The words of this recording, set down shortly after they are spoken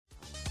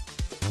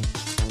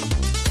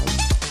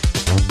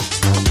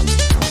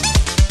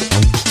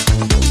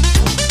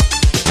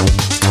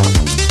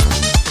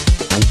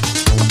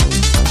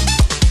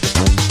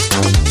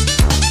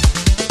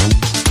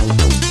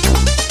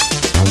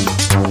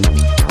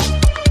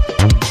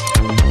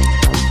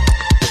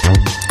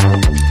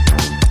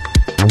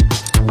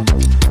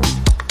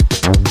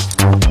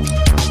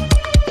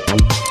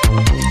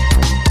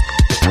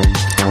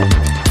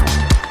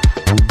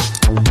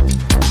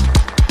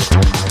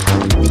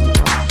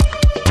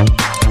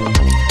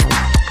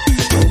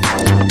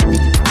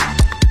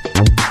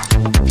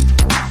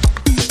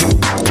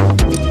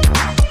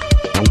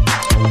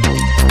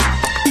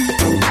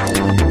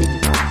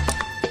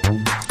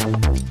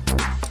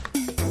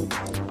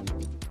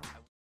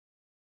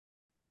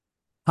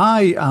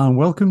Hi, and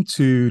welcome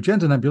to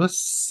Gender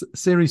Nebulous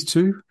Series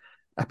 2,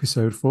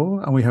 Episode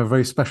 4. And we have a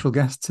very special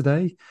guest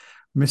today,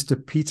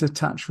 Mr. Peter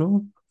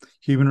Tatchell,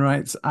 human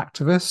rights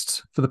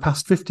activist for the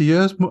past 50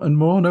 years and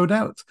more, no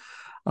doubt.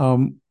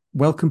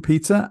 Welcome,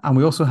 Peter. And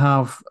we also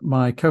have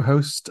my co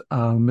host,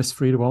 Miss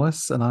Frida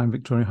Wallace, and I'm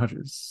Victoria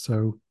Hodges.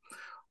 So,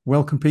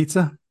 welcome,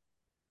 Peter.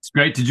 It's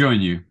great to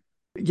join you.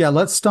 Yeah,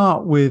 let's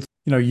start with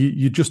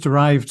you just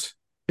arrived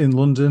in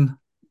London,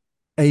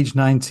 age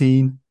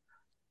 19,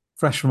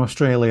 fresh from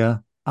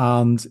Australia,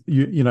 and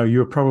you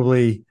were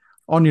probably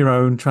on your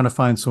own trying to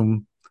find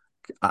some,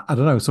 I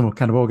don't know, some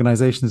kind of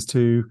organizations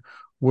to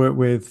work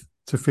with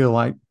to feel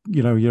like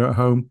you're at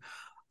home.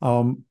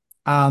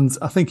 And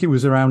I think it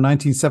was around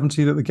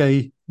 1970 that the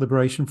Gay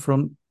Liberation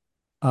Front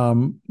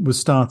was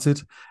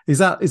started. Is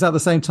that the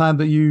same time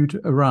that you'd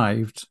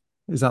arrived?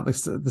 Is that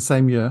the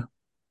same year?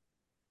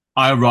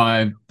 I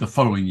arrived the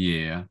following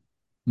year,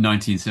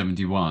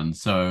 1971,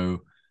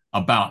 so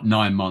about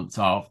 9 months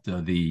after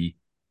the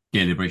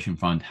Gay Liberation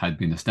Front had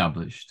been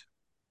established.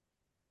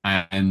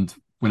 And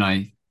when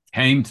I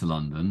came to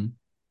London,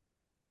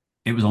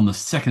 it was on the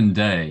second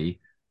day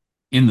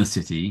in the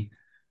city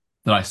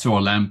that I saw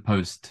a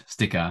lamppost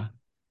sticker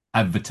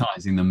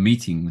advertising the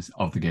meetings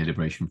of the Gay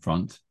Liberation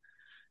Front.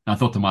 And I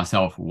thought to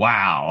myself,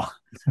 wow,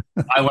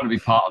 I want to be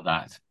part of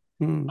that.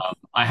 Hmm.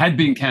 I had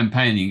been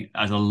campaigning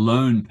as a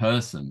lone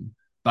person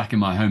back in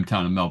my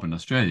hometown of Melbourne,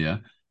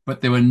 Australia,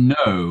 but there were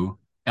no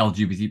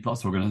LGBT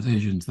plus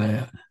organizations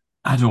there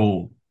at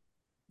all.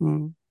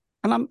 Hmm.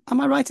 And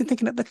am I right in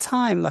thinking at the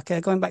time,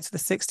 like going back to the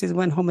 60s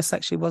when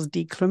homosexuality was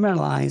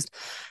decriminalized,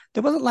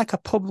 there wasn't like a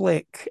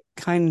public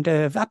kind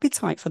of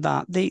appetite for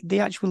that. The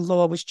actual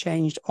law was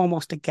changed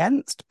almost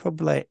against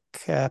public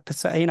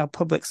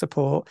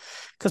support,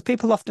 because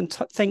people often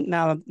think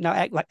now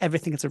like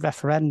everything is a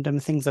referendum,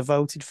 things are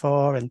voted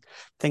for, and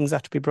things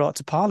have to be brought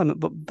to Parliament.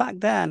 But back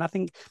then, I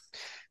think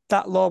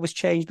that law was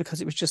changed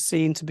because it was just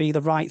seen to be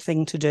the right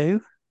thing to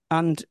do,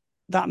 and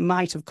that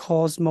might have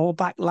caused more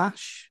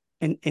backlash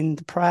in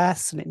the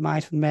press, and it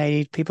might have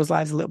made people's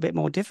lives a little bit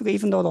more difficult.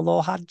 Even though the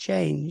law had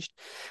changed,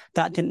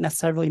 that didn't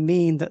necessarily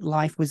mean that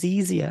life was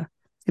easier.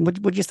 And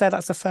would you say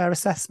that's a fair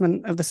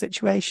assessment of the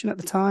situation at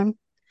the time?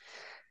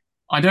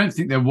 I don't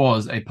think there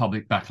was a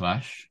public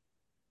backlash.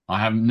 I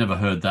have never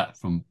heard that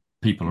from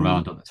people Mm,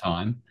 around at the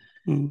time.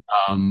 mm,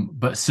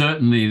 But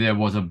certainly there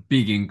was a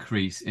big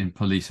increase in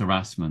police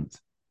harassment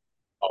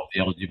of the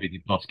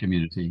LGBT plus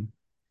community.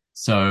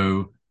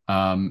 So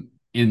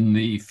in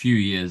the few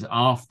years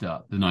after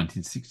the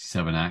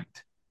 1967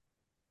 Act,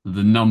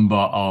 the number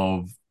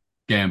of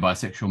gay and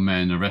bisexual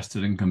men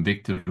arrested and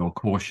convicted or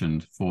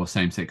cautioned for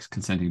same-sex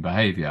consenting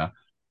behavior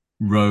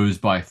rose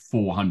by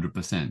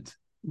 400%.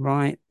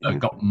 right. It Yeah.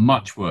 got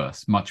much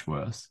worse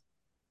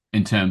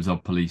in terms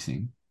of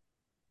policing.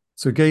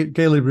 So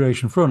Gay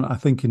Liberation Front, I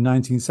think in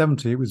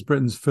 1970, it was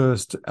Britain's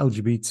first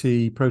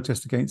LGBT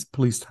protest against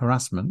police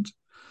harassment.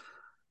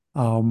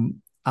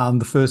 And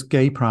the first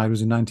gay pride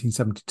was in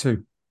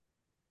 1972.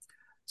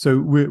 So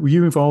were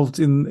you involved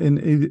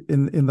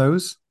in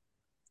those?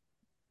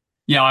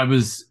 Yeah, I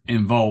was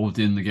involved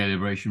in the Gay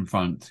Liberation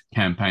Front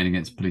campaign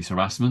against police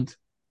harassment.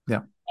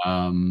 Yeah.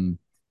 Um,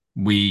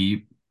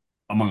 we,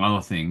 among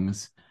other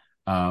things,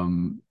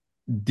 um,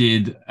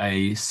 did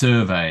a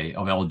survey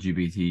of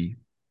LGBT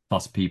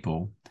plus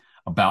people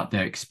about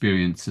their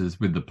experiences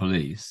with the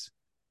police.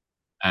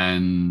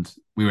 And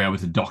we were able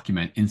to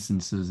document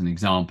instances and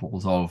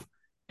examples of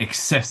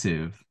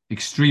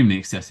extremely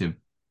excessive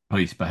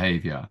police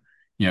behavior.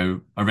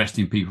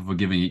 Arresting people for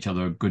giving each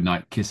other a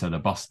goodnight kiss at a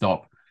bus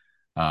stop,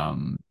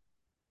 um,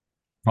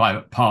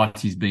 private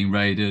parties being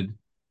raided,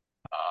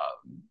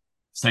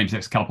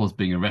 same-sex couples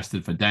being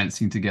arrested for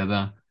dancing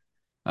together.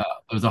 There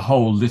was a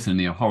whole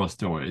litany of horror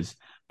stories,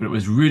 but it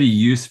was really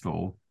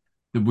useful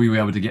that we were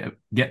able to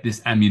get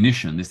this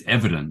ammunition, this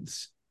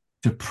evidence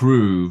to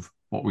prove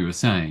what we were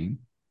saying.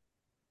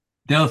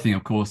 The other thing,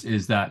 of course,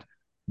 is that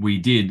we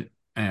did,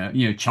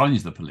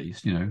 challenge the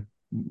police.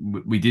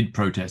 We did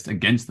protest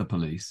against the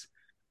police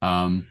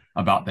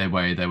about their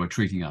way they were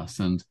treating us,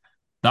 and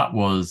that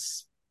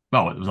was,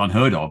 well, it was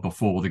unheard of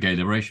before the Gay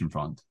Liberation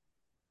Front.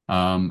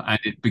 And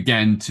it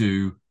began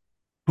to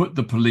put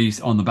the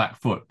police on the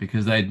back foot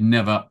because they'd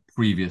never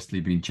previously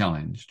been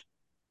challenged.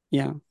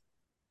 Yeah.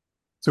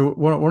 So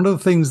one of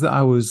the things that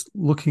I was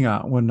looking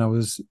at when I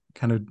was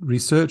kind of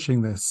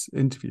researching this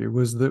interview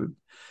was that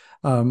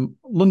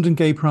London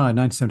Gay Pride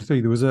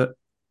 1973, there was a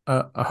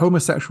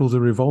homosexuals are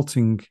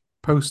revolting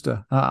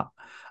poster.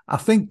 I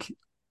think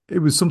it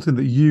was something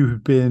that you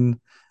have been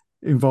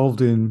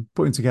involved in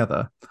putting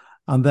together.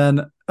 And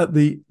then at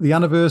the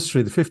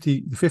anniversary, the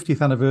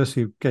 50th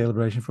anniversary of Gay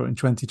Liberation Front in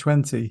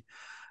 2020,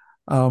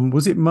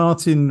 was it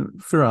Martin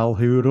Firrell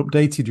who had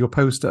updated your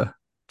poster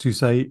to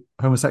say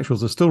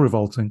homosexuals are still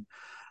revolting?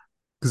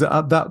 Because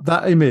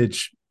that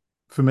image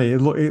for me,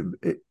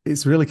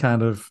 it's really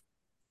kind of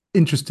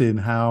interesting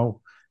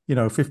how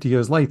 50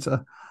 years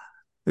later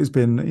it's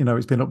been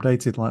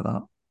updated like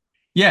that.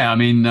 Yeah, I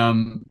mean,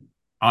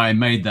 I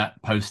made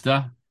that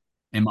poster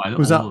in my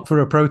Was that little. for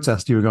a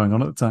protest you were going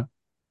on at the time?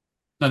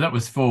 No, that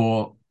was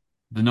for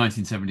the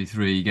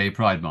 1973 Gay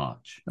Pride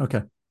March.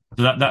 Okay.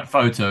 So that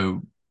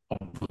photo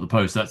of the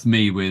post, that's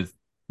me with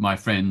my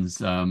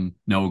friends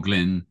Noel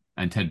Glynn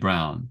and Ted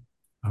Brown.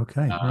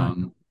 Okay. Right.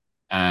 Um,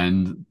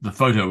 and the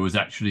photo was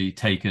actually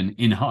taken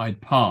in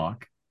Hyde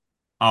Park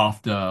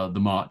after the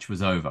march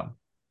was over.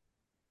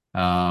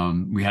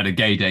 We had a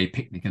gay day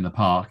picnic in the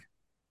park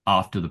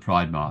after the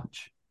Pride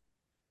March.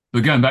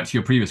 But going back to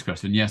your previous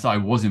question, yes, I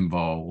was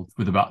involved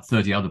with about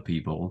 30 other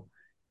people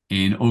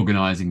in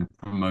organizing and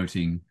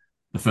promoting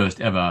the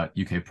first ever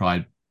UK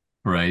Pride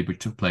Parade, which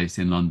took place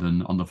in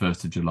London on the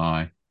 1st of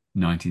July,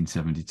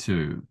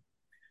 1972.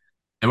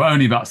 There were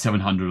only about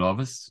 700 of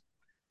us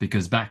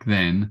because back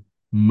then,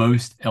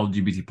 most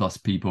LGBT plus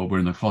people were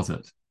in the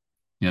closet.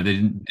 They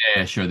didn't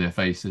dare show their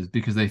faces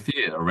because they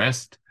feared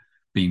arrest,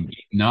 being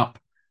beaten up,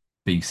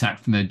 being sacked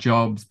from their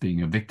jobs,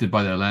 being evicted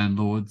by their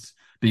landlords,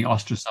 being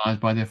ostracized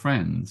by their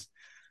friends.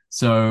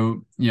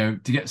 So, to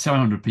get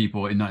 700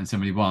 people in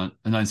 1971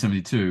 and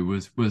 1972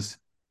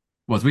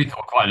 was we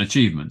thought quite an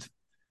achievement.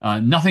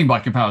 Nothing by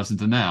comparison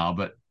to now,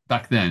 but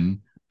back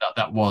then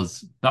that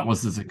was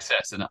a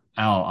success in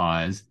our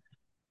eyes,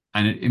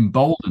 and it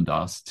emboldened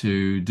us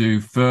to do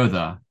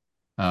further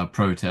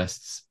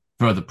protests,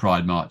 further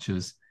pride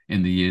marches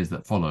in the years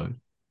that followed.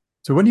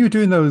 So when you were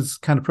doing those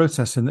kind of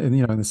protests in the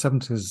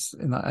 70s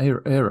in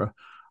that era,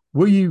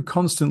 were you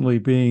constantly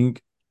being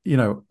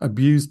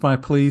abused by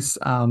police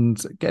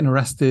and getting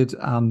arrested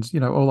and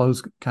all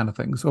those kind of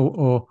things,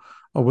 or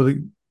were they,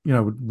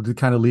 would it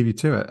kind of leave you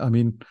to it? I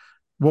mean,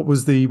 what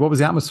was the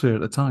atmosphere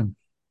at the time?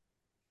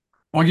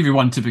 I'll give you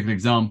one typical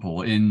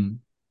example. In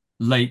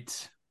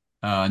late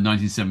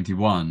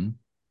 1971,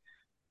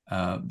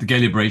 the Gay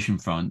Liberation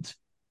Front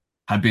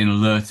had been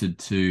alerted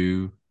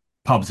to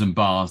pubs and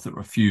bars that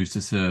refused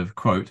to serve,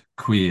 quote,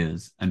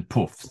 queers and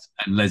puffs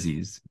and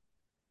lesies.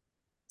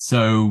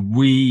 So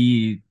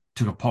we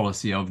took a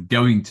policy of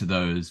going to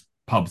those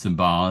pubs and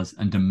bars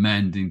and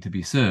demanding to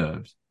be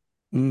served.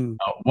 Mm.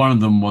 One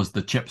of them was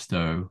the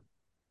Chepstow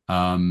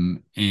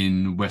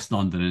in West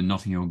London in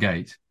Notting Hill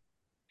Gate,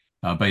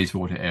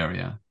 Bayswater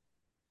area.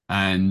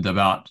 And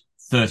about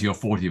 30 or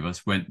 40 of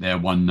us went there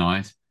one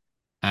night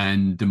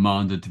and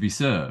demanded to be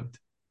served.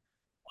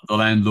 The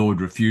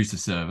landlord refused to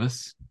serve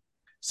us,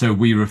 so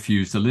we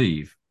refused to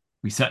leave.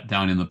 We sat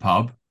down in the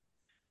pub.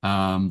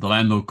 The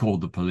landlord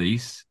called the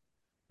police.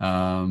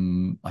 I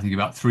think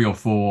about 3 or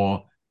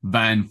 4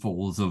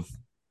 vanfuls of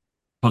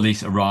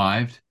police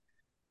arrived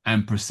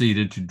and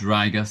proceeded to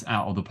drag us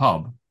out of the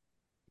pub.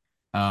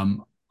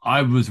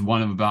 I was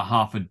one of about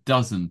half a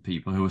dozen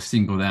people who were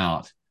singled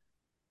out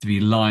to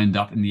be lined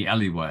up in the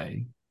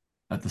alleyway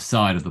at the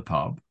side of the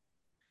pub.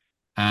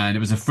 And it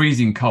was a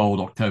freezing cold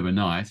October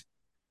night,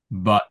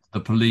 but the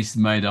police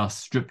made us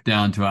strip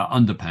down to our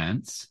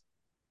underpants.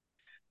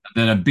 And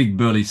then a big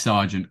burly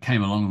sergeant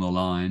came along the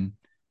line,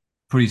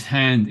 put his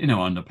hand in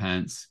our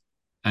underpants,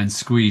 and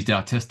squeezed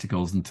our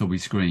testicles until we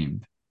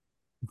screamed.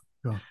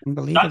 God. That's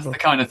Unbelievable. the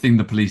kind of thing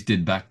the police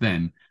did back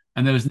then.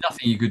 And there was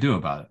nothing you could do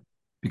about it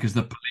because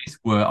the police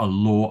were a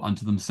law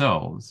unto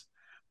themselves.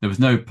 There was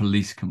no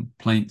police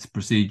complaints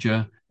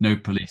procedure, no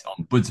police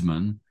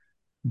ombudsman.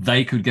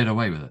 They could get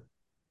away with it.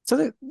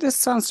 So this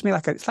sounds to me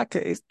like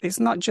it's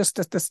not just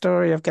the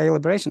story of gay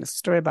liberation. It's a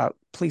story about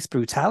police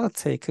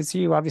brutality because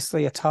you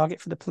obviously a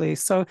target for the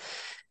police. So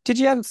did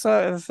you have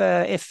sort of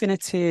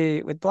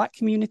affinity with black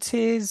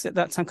communities at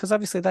that time? Because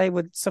obviously they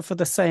would suffer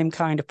the same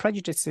kind of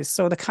prejudices.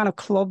 So the kind of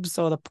clubs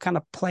or the kind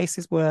of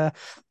places where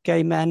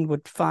gay men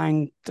would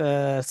find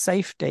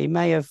safety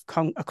may have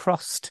come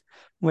across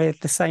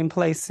with the same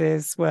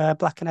places where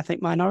black and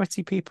ethnic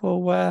minority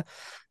people were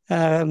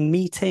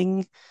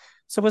meeting.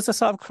 So was there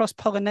sort of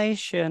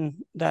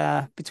cross-pollination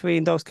there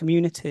between those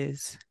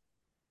communities?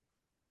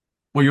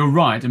 Well, you're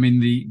right. I mean,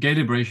 the Gay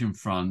Liberation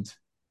Front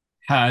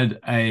had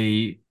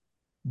a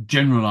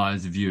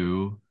generalized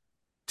view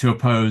to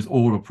oppose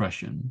all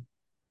oppression.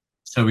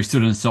 So we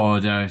stood in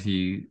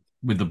solidarity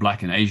with the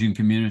Black and Asian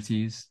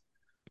communities,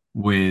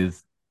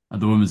 with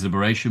the women's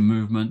liberation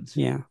movement,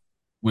 Yeah.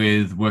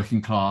 with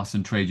working class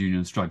and trade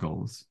union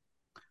struggles.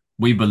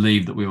 We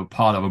believed that we were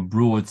part of a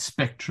broad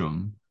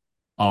spectrum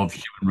of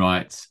human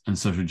rights and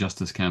social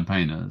justice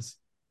campaigners,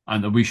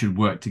 and that we should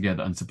work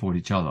together and support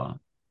each other.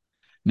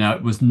 Now,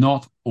 it was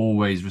not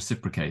always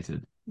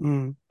reciprocated.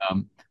 Mm.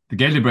 The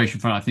Gay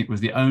Liberation Front, I think,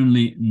 was the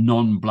only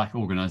non-Black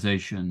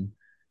organization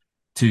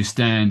to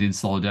stand in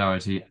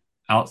solidarity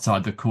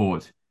outside the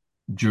court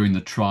during the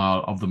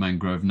trial of the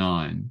Mangrove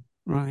Nine.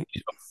 Right.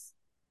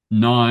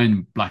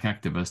 9 Black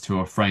activists who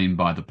were framed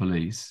by the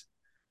police,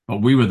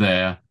 but we were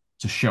there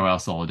to show our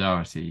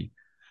solidarity.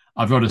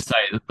 I've got to say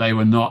that they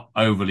were not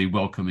overly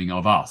welcoming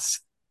of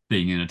us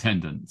being in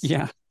attendance.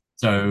 Yeah.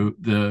 So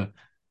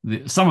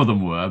some of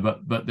them were,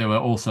 but there were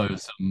also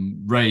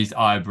some raised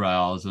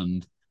eyebrows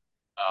and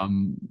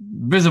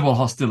visible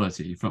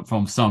hostility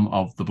from some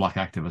of the Black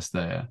activists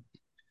there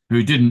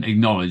who didn't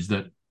acknowledge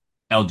that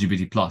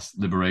LGBT plus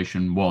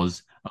liberation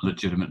was a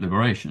legitimate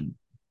liberation.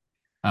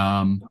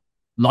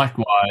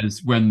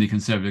 Likewise, when the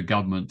Conservative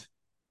government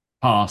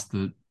passed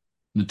the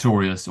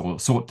notorious, or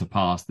sought to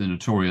pass the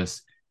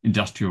notorious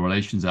Industrial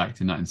Relations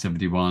Act in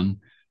 1971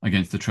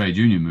 against the trade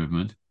union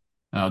movement.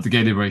 The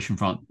Gay Liberation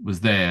Front was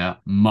there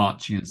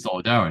marching in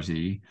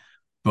solidarity,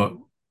 but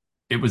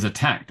it was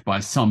attacked by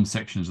some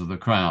sections of the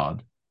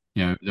crowd.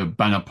 The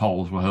banner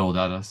poles were hurled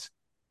at us,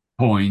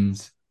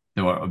 coins,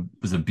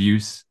 was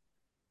abuse.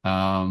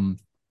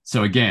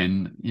 So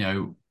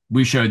again,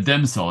 we showed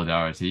them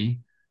solidarity,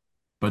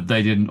 but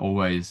they didn't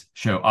always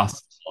show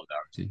us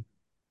solidarity.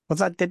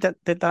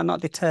 Did that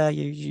not deter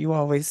you? You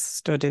always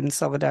stood in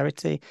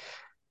solidarity.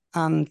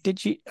 And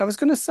did you? I was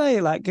going to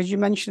say, like, because you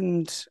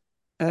mentioned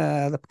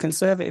the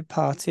Conservative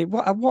Party.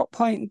 At what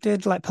point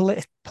did like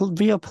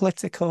real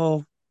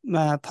political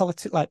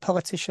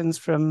politicians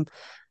from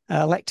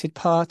elected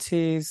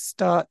parties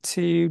start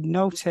to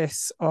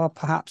notice or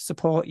perhaps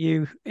support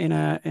you in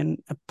a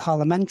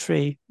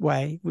parliamentary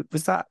way?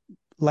 Was that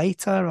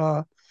later,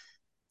 or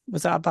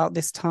was that about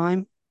this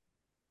time?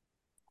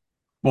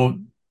 Well,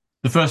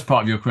 the first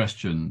part of your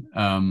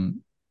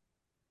question,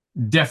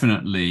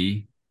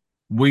 definitely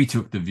we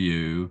took the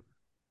view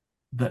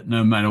that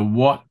no matter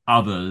what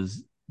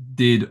others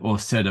did or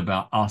said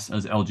about us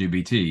as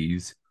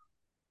LGBTs,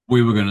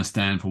 we were going to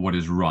stand for what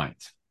is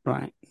right.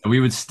 Right. We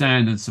would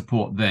stand and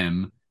support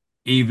them,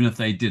 even if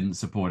they didn't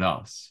support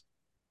us.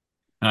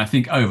 And I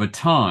think over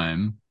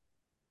time,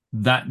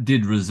 that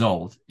did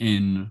result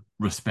in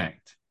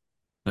respect,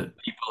 that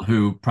people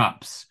who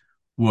perhaps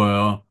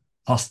were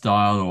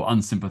hostile or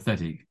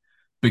unsympathetic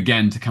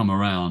began to come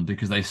around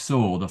because they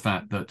saw the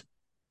fact that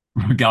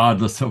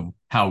regardless of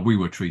how we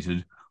were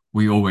treated,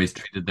 we always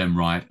treated them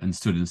right and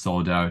stood in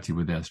solidarity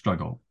with their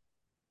struggle.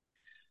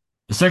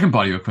 The second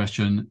part of your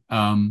question,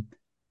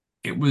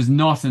 it was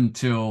not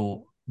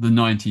until the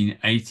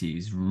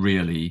 1980s,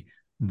 really,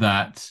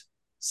 that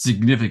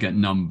significant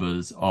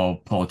numbers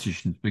of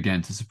politicians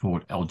began to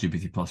support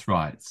LGBT plus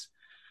rights.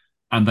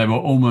 And they were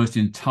almost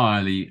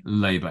entirely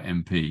Labour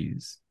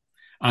MPs.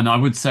 And I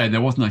would say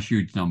there wasn't a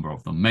huge number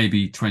of them,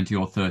 maybe 20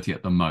 or 30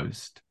 at the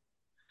most.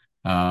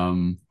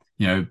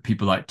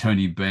 People like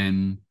Tony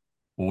Benn,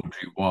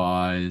 Audrey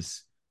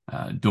Wise,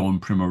 Dawn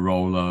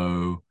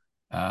Primarolo,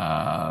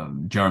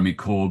 Jeremy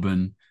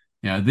Corbyn.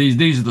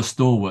 These are the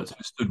stalwarts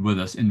who stood with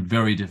us in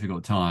very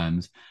difficult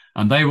times,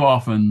 and they were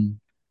often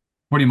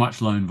pretty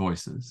much lone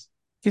voices.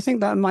 Do you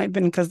think that might have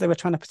been because they were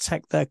trying to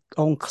protect their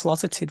own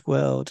closeted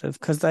world,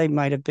 because they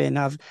might have been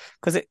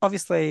because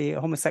obviously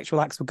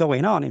homosexual acts were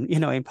going on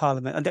in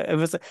Parliament, and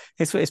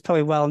it's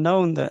probably well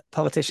known that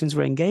politicians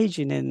were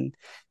engaging in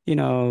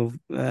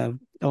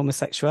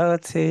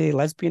homosexuality,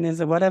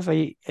 lesbianism, whatever,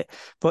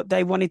 but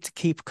they wanted to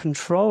keep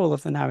control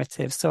of the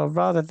narrative. So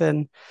rather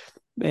than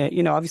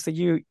obviously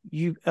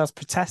you as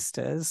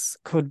protesters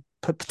could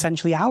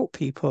potentially out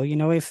people,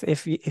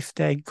 if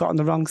they got on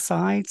the wrong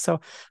side.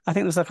 So I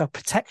think there's like a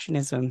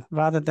protectionism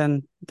rather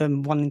than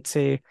them wanting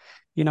to,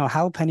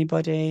 help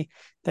anybody.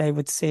 They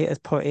would see it as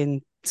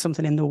putting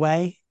something in the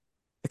way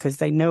because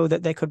they know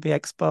that they could be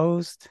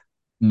exposed.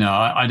 No,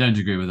 I don't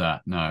agree with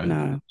that.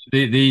 No.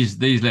 These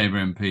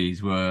Labour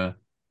MPs were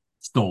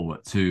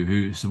stalwarts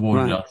who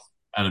supported us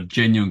out of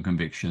genuine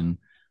conviction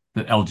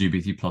that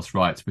LGBT plus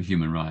rights were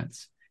human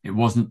rights. There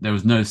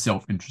was no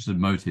self-interested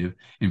motive.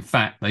 In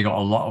fact, they got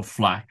a lot of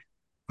flack,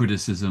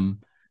 criticism,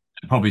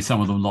 and probably some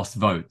of them lost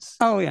votes.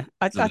 Oh yeah,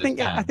 I think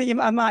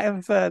I might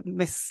have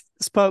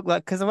misspoke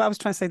that, because what I was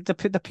trying to say,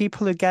 the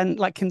people again,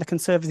 like in the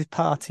Conservative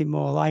Party,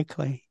 more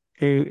likely,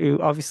 who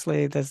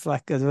obviously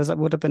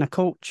would have been a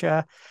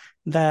culture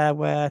there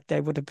where they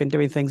would have been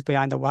doing things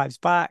behind their wives'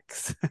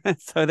 backs,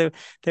 so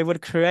they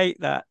would create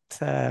that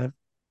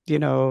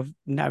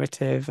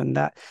narrative, and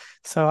that,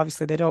 so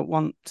obviously they don't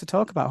want to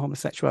talk about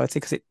homosexuality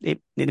because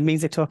it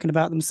means they're talking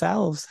about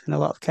themselves in a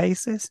lot of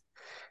cases,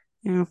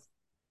 and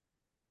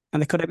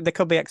they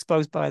could be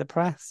exposed by the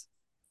press.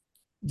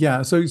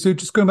 Yeah, so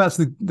just going back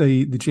to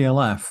the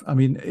GLF, I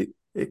mean,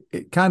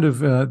 it kind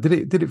of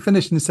did it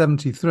finish in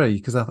 73?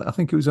 Because I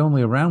think it was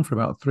only around for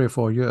about 3 or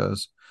 4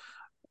 years.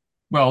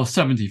 Well,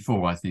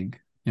 74, I think.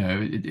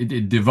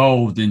 It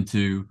devolved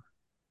into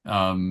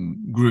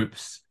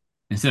groups.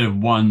 Instead of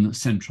one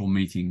central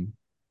meeting,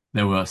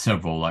 there were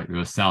several. Like there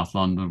was South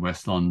London,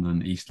 West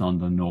London, East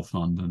London, North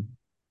London.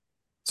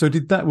 So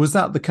was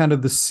that the kind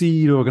of the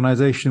seed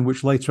organization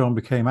which later on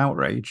became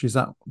Outrage? Is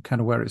that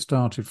kind of where it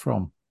started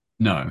from?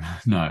 No.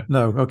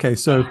 Okay,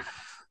 so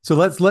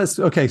let's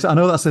okay. So I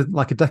know that's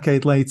like a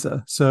decade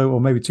later, or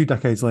maybe 2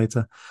 decades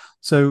later.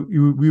 So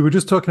we were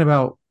just talking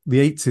about the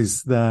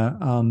 80s there,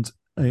 and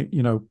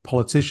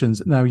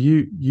politicians. Now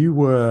you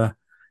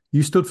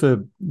stood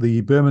for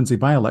the Bermondsey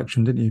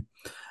by-election, didn't you?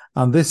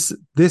 And this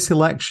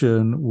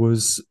election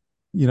was,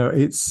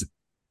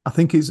 I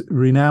think it's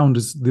renowned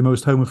as the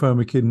most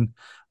homophobic in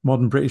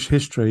modern British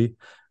history.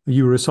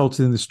 You were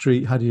assaulted in the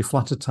street, had your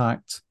flat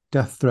attacked,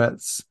 death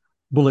threats,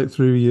 bullet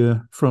through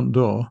your front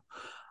door.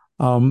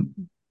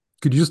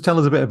 Could you just tell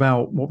us a bit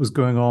about what was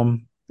going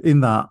on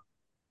in that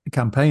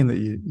campaign that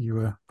you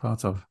were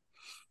part of?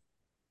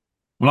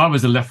 Well, I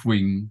was a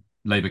left-wing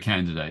Labour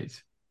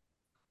candidate,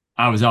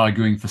 I was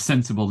arguing for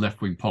sensible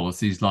left-wing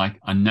policies like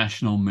a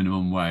national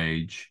minimum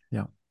wage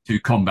Yeah. to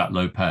combat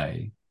low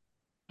pay.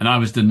 And I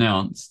was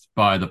denounced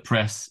by the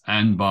press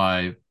and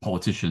by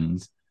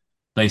politicians.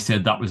 They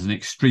said that was an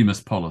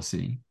extremist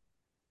policy.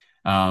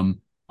 I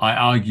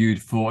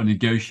argued for a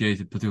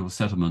negotiated political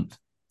settlement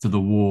to the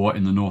war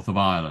in the north of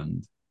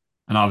Ireland,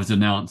 and I was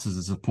denounced as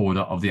a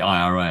supporter of the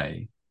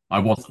IRA. I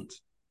wasn't.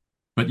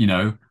 But,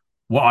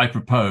 what I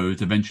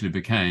proposed eventually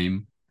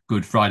became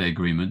Good Friday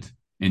Agreement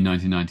in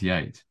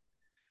 1998.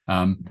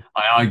 I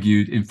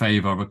argued in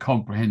favor of a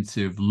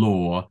comprehensive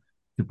law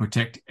to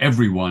protect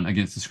everyone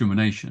against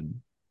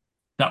discrimination.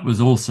 That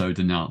was also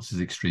denounced as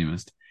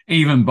extremist,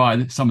 even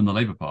by some in the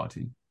Labour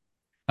Party.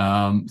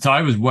 So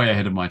I was way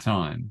ahead of my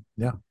time.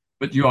 Yeah.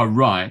 But you are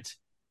right.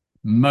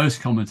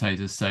 Most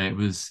commentators say it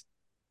was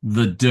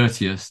the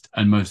dirtiest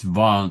and most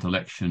violent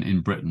election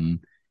in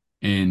Britain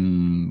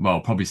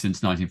probably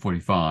since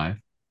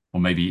 1945, or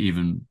maybe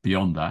even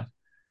beyond that.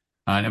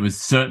 And it was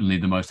certainly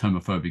the most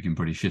homophobic in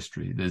British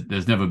history.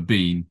 There's never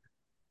been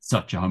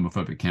such a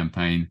homophobic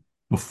campaign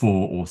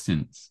before or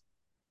since.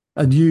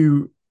 And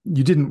you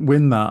didn't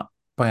win that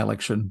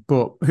by-election,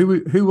 but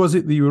who was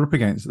it that you were up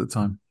against at the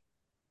time?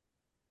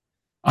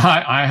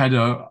 I had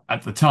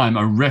at the time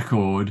a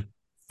record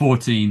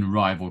 14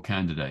 rival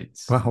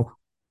candidates. Wow.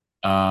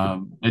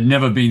 There'd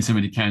never been so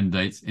many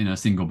candidates in a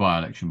single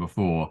by-election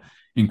before,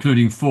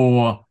 including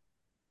 4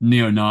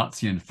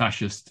 neo-Nazi and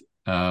fascist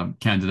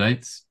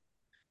candidates.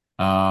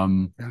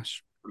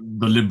 Gosh.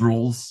 The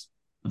Liberals,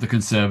 the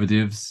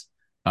Conservatives,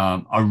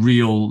 a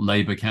real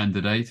Labour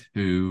candidate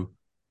who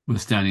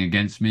was standing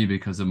against me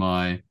because of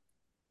my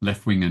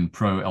left-wing and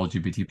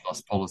pro-LGBT plus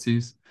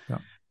policies. Yeah.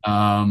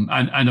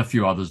 And a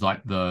few others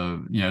like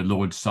the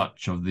Lord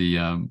Sutch of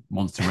the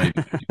Monster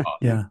Raven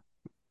Party. Yeah.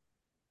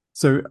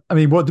 So, I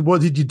mean,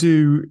 what did you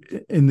do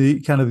in the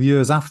kind of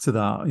years after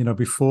that?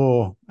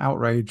 Before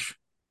Outrage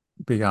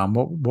began,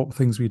 what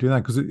things were you doing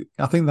there? Because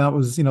I think that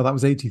was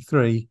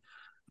 83. I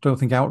don't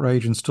think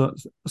Outrage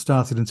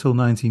started until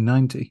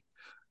 1990.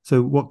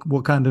 So,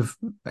 what kind of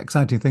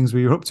exciting things were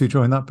you up to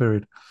during that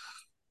period?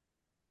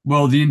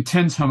 Well, the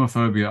intense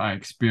homophobia I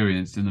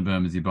experienced in the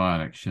Bermondsey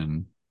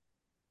by-election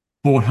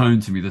brought home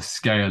to me the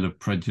scale of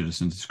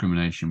prejudice and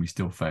discrimination we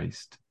still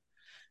faced.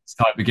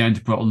 So I began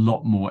to put a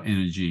lot more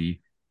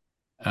energy,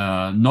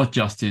 not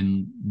just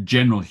in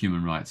general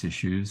human rights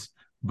issues,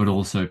 but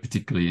also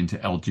particularly into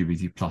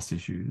LGBT plus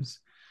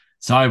issues.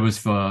 So I was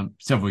for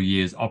several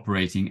years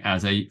operating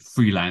as a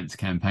freelance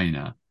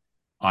campaigner.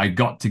 I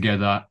got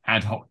together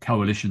ad hoc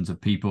coalitions of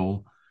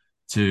people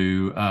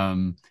to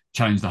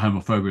challenge the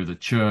homophobia of the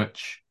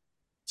church,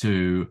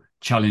 to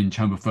challenge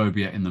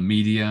homophobia in the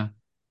media,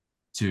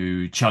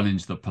 to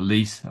challenge the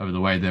police over the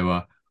way they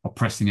were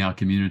oppressing our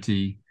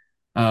community,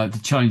 to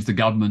challenge the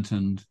government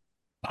and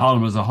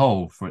Parliament as a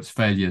whole for its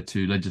failure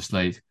to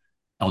legislate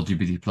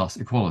LGBT plus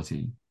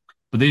equality.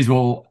 But these were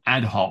all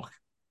ad hoc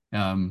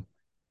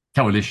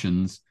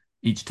coalitions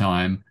each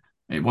time.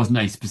 It wasn't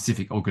a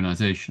specific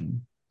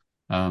organization.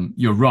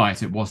 You're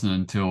right, it wasn't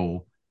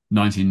until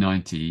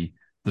 1990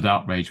 that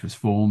Outrage was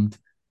formed.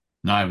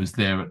 And I was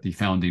there at the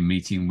founding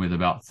meeting with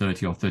about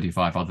 30 or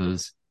 35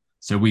 others.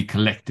 So we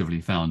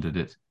collectively founded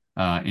it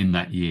in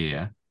that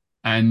year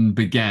and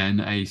began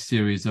a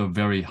series of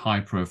very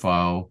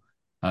high-profile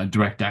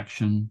direct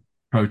action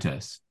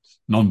protests,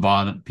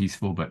 non-violent,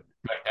 peaceful, but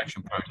direct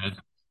action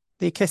protests.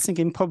 The kissing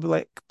in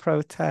public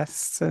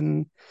protests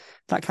and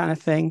that kind of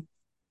thing.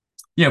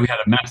 Yeah, we had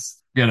a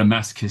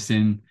mass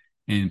kissing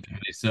in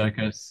Piccadilly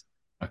Circus,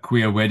 a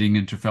queer wedding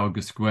in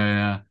Trafalgar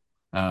Square,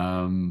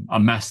 a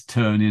mass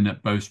turn-in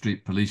at Bow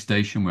Street Police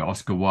Station where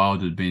Oscar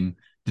Wilde had been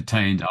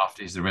detained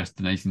after his arrest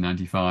in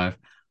 1895.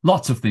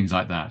 Lots of things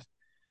like that.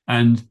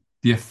 And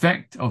the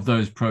effect of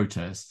those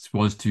protests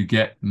was to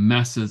get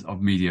masses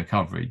of media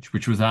coverage,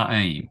 which was our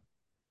aim.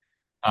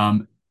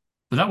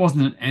 But that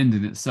wasn't an end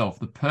in itself.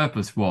 The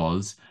purpose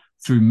was,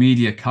 through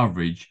media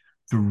coverage,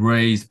 to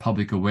raise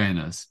public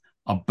awareness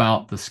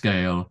about the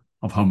scale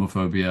of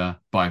homophobia,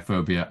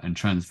 biphobia, and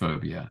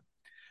transphobia.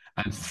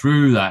 And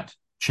through that,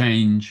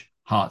 change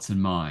hearts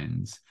and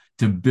minds,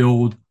 to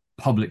build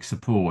public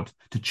support,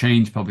 to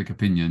change public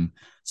opinion,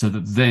 so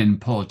that then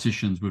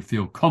politicians would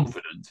feel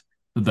confident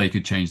that they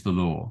could change the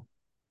law.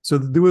 So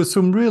there were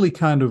some really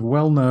kind of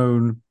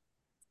well-known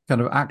kind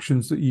of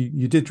actions that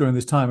you did during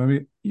this time. I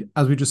mean,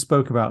 as we just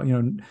spoke about,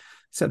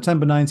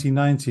 September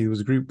 1990, there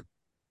was a group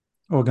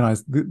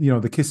organised,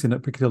 the kissing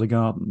at Piccadilly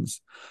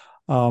Gardens.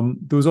 There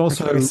was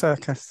also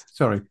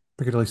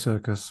Piccadilly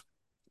Circus.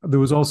 There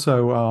was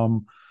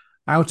also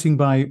outing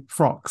by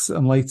Frocks,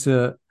 and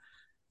later,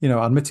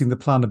 admitting the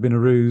plan had been a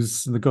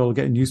ruse and the goal of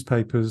getting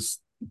newspapers,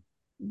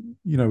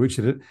 which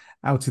had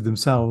outed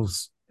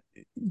themselves.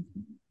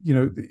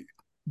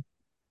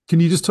 Can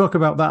you just talk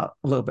about that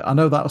a little bit? I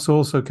know that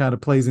also kind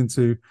of plays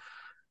into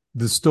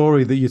the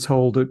story that you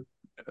told at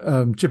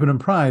Chippenham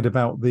Pride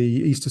about the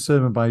Easter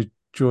sermon by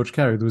George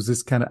Carey. There was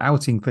this kind of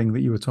outing thing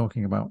that you were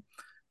talking about.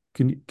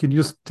 Can you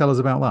just tell us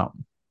about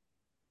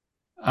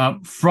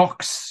that?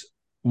 Frocks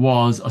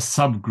was a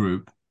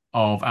subgroup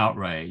of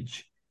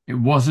Outrage. It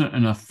wasn't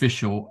an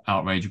official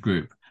outrage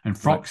group. And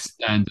Right. FROC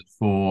stands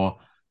for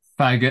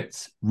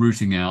faggots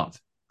rooting out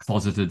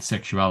closeted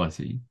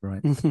sexuality.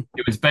 Right.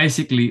 It was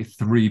basically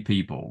three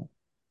people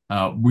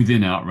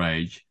within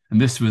outrage, and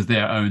this was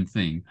their own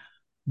thing.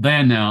 They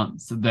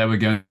announced that they were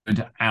going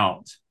to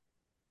out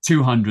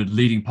 200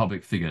 leading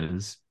public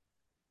figures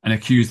and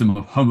accuse them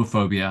of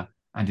homophobia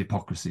and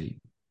hypocrisy.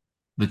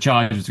 The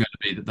charge was going to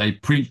be that they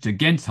preached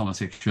against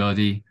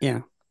homosexuality,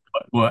 Yeah.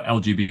 but were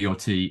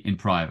LGBT in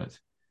private.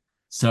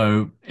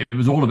 So it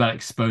was all about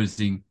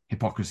exposing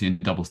hypocrisy and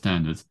double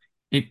standards.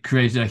 It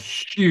created a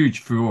huge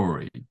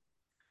furore.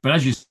 But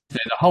as you say,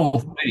 the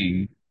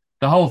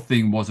whole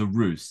thing was a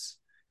ruse.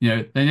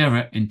 They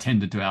never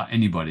intended to out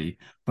anybody,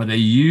 but they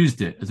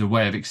used it as a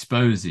way of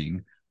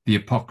exposing the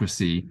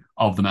hypocrisy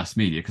of the mass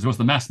media. Because, of course,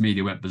 the mass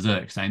media went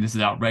berserk saying this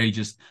is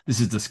outrageous, this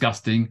is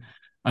disgusting.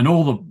 And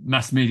all the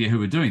mass media who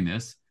were doing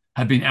this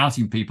had been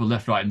outing people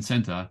left, right, and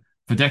center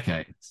for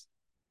decades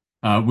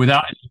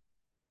without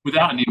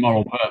any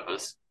moral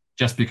purpose,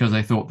 just because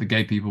they thought the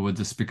gay people were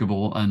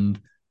despicable and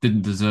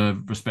didn't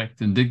deserve respect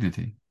and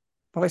dignity.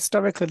 Well,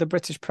 historically, the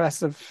British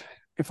press have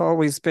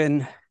always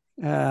been,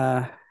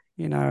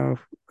 you know,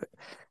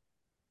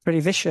 pretty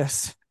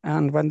vicious.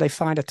 And when they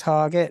find a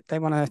target, they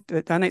want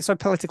to, and it's so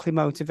politically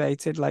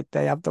motivated. Like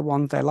they have the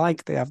ones they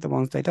like, they have the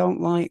ones they don't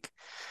like.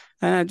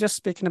 Just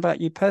speaking about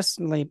you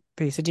personally,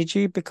 Peter, did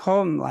you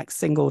become like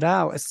singled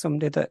out as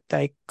somebody that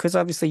because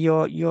obviously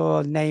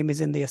your name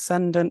is in the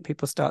ascendant,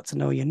 people start to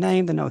know your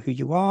name, they know who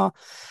you are.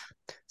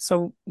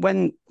 So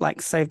when,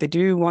 like, say, if they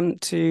do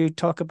want to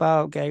talk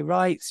about gay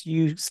rights,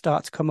 you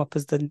start to come up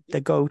as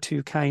the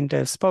go-to kind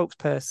of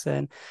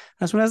spokesperson.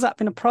 As well, has that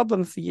been a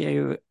problem for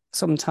you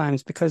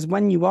sometimes? Because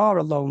when you are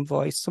a lone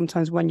voice,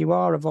 sometimes when you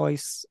are a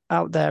voice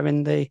out there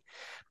in the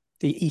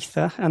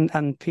ether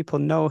and people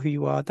know who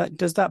you are,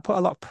 does that put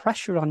a lot of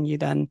pressure on you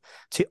then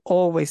to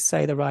always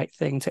say the right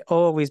thing, to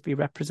always be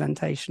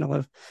representational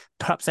of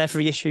perhaps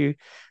every issue?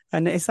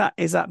 And is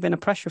that been a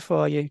pressure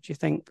for you, do you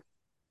think?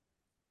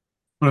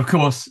 Well, of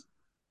course,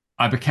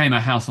 I became a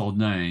household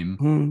name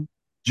Mm,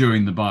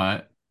 during the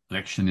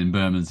by-election in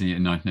Bermondsey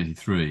in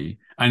 1983,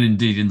 and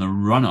indeed in the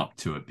run-up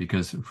to it,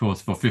 because, of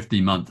course, for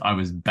 15 months I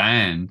was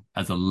banned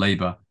as a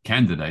Labour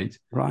candidate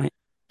right.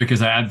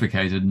 because I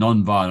advocated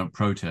non-violent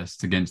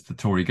protests against the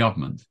Tory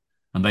government,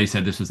 and they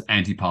said this was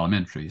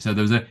anti-parliamentary. So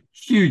there was a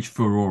huge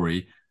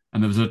furore,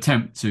 and there was an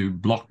attempt to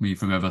block me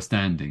from ever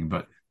standing,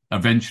 but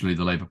eventually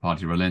the Labour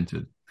Party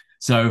relented.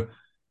 So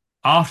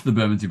after the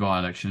Bermondsey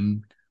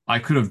by-election, I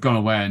could have gone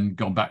away and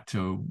gone back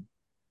to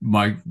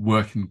my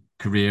working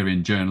career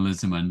in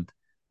journalism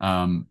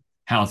and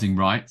housing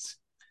rights,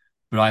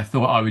 but I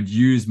thought I would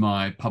use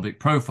my public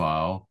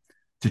profile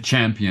to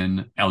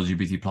champion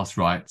LGBT plus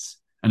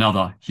rights and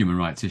other human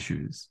rights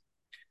issues.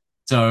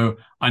 So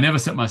I never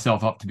set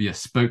myself up to be a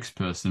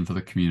spokesperson for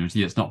the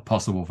community. It's not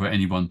possible for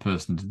any one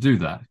person to do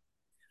that.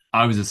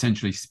 I was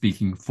essentially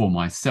speaking for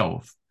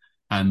myself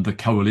and the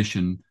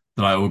coalition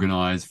that I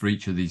organized for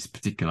each of these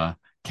particular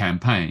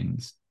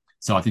campaigns.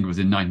 So I think it was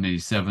in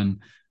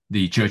 1987,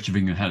 the Church of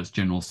England had its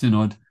General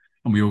Synod,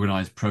 and we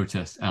organised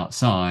protests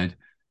outside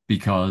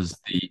because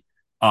the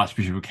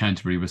Archbishop of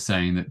Canterbury was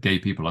saying that gay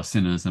people are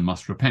sinners and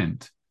must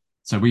repent.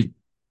 So we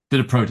did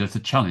a protest to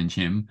challenge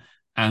him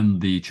and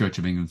the Church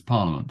of England's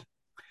Parliament.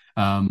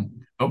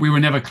 But we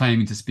were never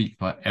claiming to speak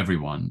for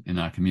everyone in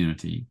our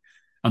community.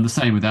 And the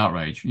same with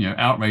Outrage.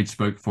 Outrage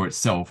spoke for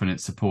itself and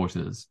its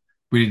supporters.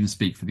 We didn't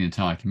speak for the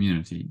entire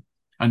community.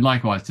 And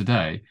likewise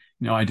today,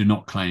 I do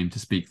not claim to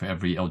speak for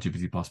every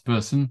LGBT plus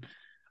person.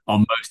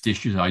 On most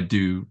issues, I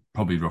do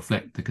probably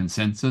reflect the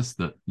consensus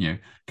that,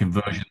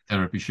 conversion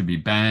therapy should be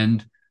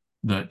banned,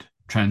 that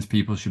trans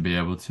people should be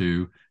able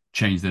to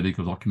change their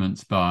legal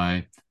documents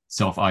by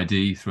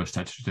self-ID through a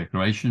statutory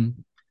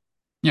declaration.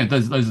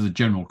 Those are the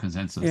general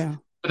consensus. Yeah.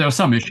 But there are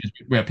some issues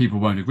where people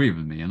won't agree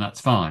with me, and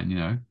that's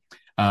fine,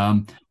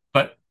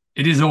 But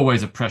it is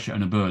always a pressure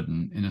and a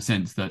burden in a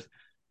sense that,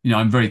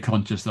 I'm very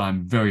conscious that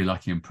I'm very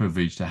lucky and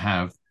privileged to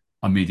have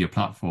a media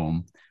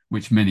platform,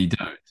 which many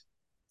don't.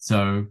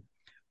 So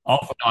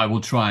often I will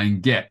try and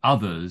get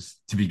others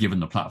to be given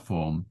the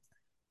platform.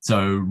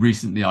 So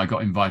recently I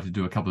got invited to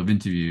do a couple of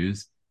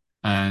interviews,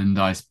 and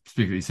I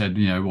specifically said,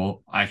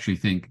 well, I actually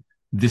think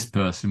this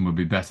person would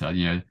be better.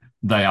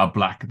 They are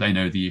black, they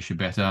know the issue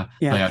better.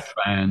 Yeah. They are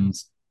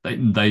trans,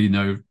 they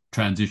know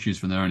trans issues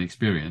from their own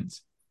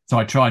experience. So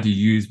I try to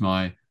use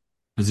my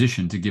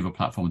position to give a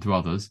platform to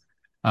others.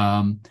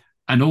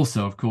 And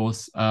also, of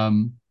course,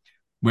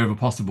 wherever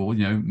possible,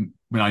 when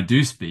I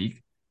do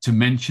speak, to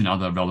mention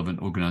other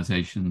relevant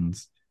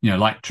organizations,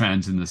 like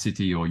Trans in the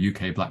City or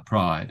UK Black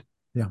Pride.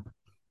 Yeah.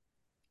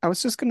 I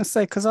was just going to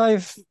say, because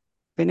I've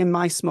been in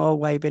my small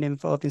way, been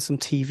involved in some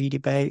TV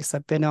debates.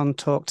 I've been on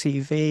Talk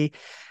TV,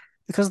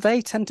 because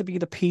they tend to be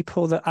the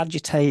people that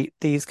agitate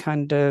these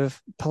kind of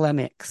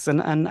polemics. And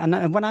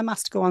when I'm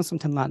asked to go on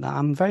something like that,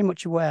 I'm very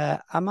much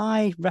aware, am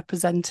I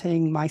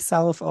representing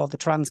myself or the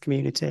trans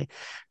community?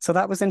 So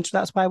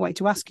that's why I wanted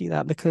to ask you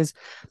that, because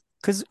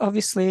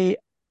obviously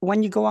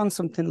when you go on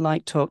something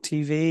like Talk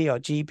TV or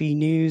GB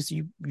News,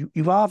 you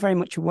are very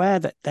much aware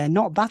that they're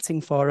not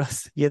batting for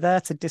us. You're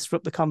there to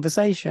disrupt the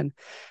conversation,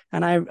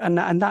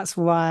 and that's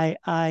why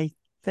I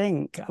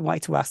think I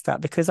wanted to ask that,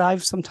 because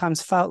I've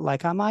sometimes felt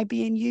like, am I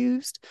being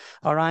used,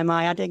 or am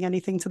I adding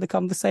anything to the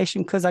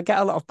conversation? Because I get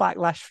a lot of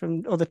backlash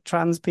from other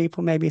trans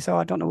people, maybe. So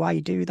I don't know why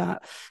you do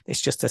that.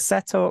 It's just a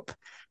setup.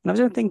 And I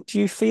don't think, do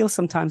you feel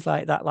sometimes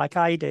like that, like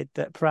I did,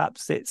 that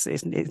perhaps it's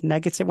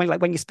negative?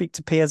 When you speak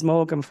to Piers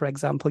Morgan, for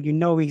example, you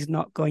know he's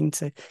not going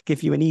to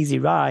give you an easy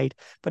ride,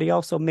 but he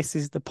also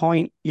misses the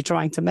point you're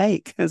trying to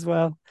make as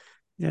well.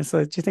 Yeah.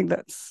 So do you think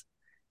that's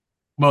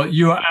Well,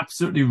 you are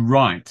absolutely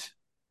right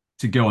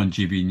to go on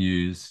GB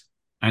News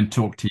and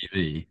Talk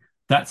TV.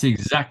 That's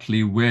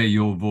exactly where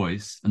your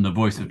voice and the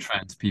voice of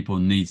trans people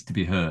needs to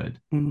be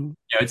heard. mm,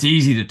 It's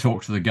easy to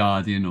talk to the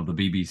Guardian or the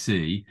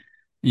BBC.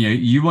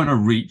 You want to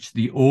reach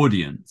the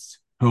audience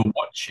who are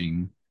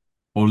watching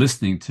or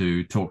listening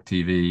to Talk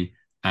TV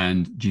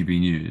and GB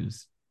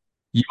News.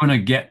 You want to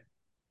get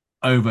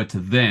over to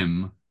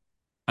them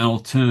an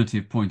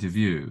alternative point of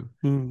view.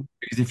 mm,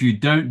 Because if you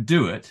don't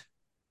do it,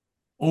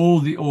 all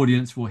the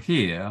audience will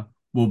hear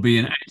will be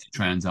an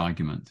anti-trans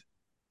argument.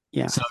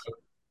 yeah. So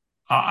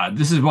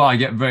this is why I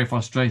get very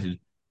frustrated.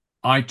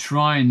 I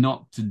try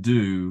not to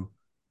do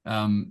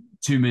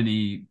too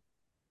many,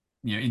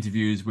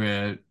 interviews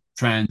where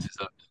trans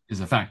is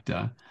a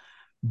factor.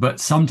 But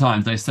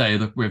sometimes they say,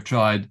 look, we've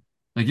tried.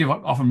 They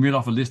often reel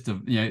off a list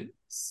of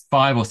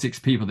 5 or 6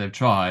 people they've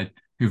tried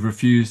who've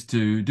refused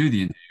to do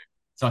the interview.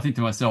 So I think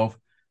to myself,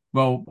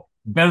 well,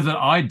 better that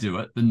I do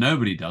it than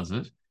nobody does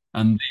it,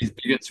 and these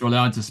bigots are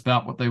allowed to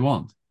spout what they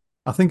want.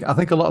 I think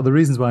a lot of the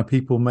reasons why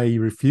people may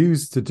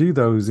refuse to do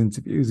those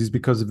interviews is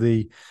because of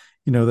the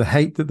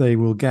hate that they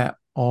will get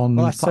Well,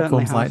 I on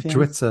certainly platforms have, like yeah.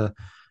 Twitter,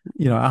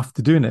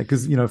 after doing it.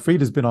 Because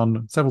Frida's been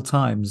on several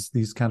times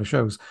these kind of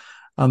shows,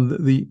 and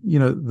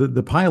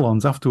the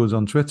pile-ons afterwards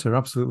on Twitter are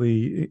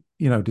absolutely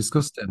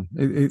disgusting.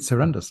 It's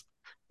horrendous.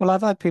 Well,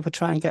 I've had people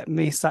try and get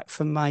me sacked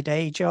from my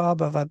day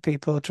job. I've had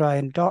people try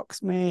and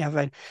dox me.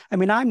 I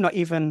mean, I'm not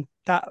even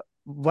that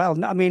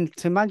well. I mean,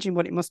 to imagine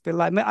what it must be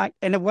like.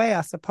 In a way,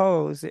 I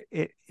suppose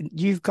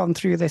you've gone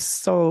through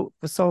this for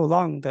so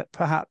long that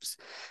perhaps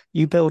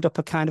you build up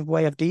a kind of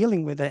way of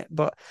dealing with it.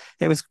 But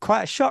it was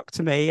quite a shock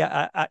to me,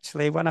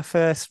 actually, when I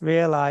first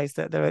realised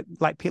that there were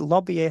like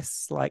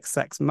lobbyists like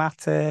Sex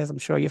Matters. I'm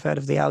sure you've heard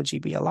of the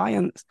LGB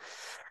Alliance.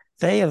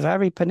 They are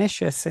very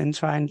pernicious in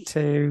trying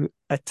to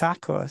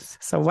attack us.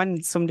 So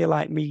when somebody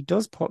like me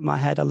does put my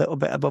head a little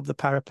bit above the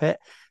parapet,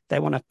 they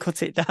want to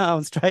cut it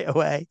down straight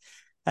away.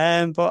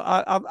 But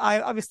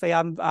I obviously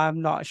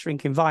I'm not a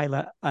shrinking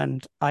violet,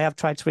 and I have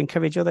tried to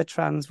encourage other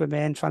trans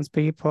women, trans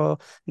people,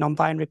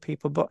 non-binary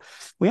people, but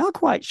we are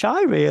quite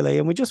shy, really,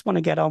 and we just want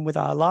to get on with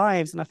our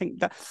lives. And I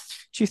think that,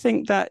 do you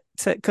think that,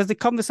 because the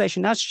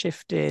conversation has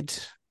shifted,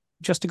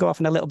 just to go off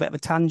on a little bit of a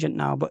tangent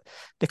now, but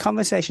the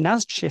conversation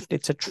has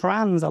shifted to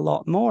trans a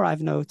lot more,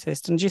 I've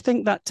noticed. And do you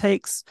think that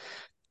takes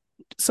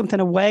something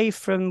away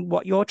from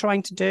what you're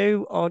trying to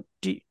do, or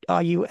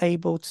are you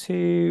able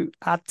to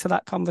add to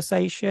that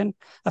conversation?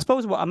 I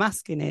suppose what I'm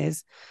asking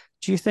is,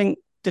 do you think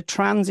the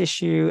trans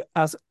issue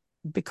has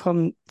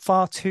become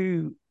far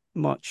too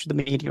much the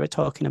media are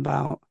talking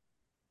about?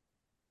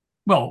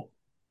 Well,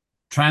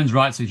 trans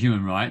rights are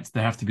human rights.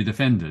 They have to be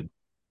defended.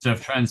 So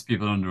if trans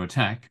people are under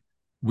attack,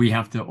 we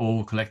have to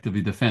all collectively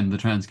defend the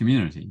trans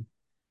community.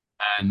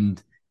 And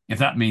if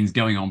that means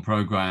going on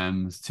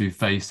programs to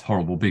face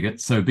horrible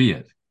bigots, so be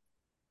it.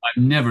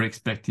 I'm never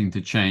expecting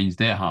to change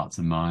their hearts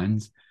and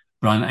minds,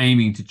 but I'm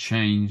aiming to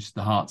change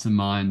the hearts and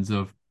minds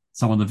of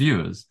some of the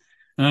viewers.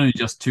 And only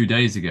just 2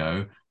 days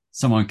ago,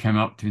 someone came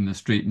up to me in the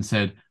street and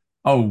said,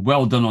 "Oh,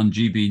 well done on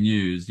GB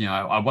News.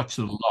 I watched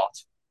it a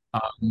lot.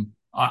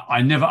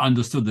 I never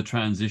understood the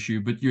trans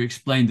issue, but you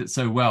explained it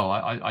so well.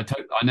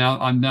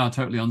 I'm now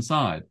totally on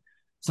side."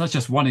 So that's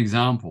just one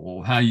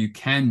example of how you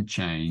can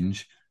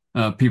change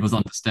people's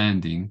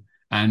understanding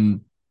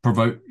and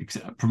promote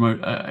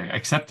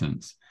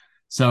acceptance.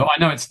 So I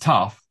know it's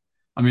tough.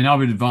 I mean, I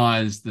would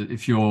advise that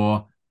if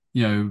you're,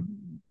 you know,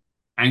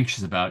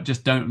 anxious about it,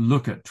 just don't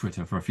look at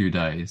Twitter for a few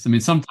days. I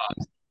mean,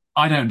 sometimes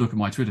I don't look at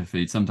my Twitter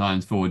feed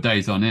sometimes for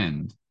days on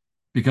end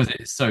because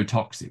it's so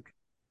toxic.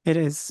 It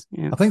is,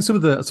 yeah. I think some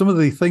of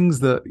the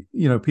things that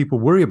people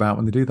worry about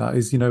when they do that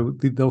is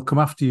they'll come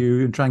after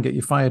you and try and get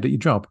you fired at your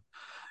job.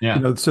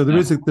 Yeah. So there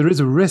Yeah. is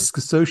a risk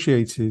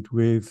associated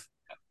with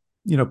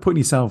putting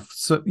yourself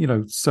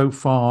so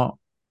far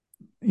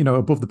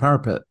above the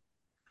parapet.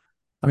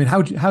 I mean,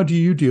 how do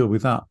you deal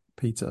with that,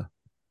 Peter?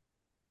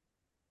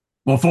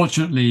 Well,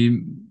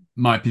 fortunately,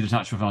 my Peter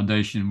Tatchell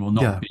Foundation will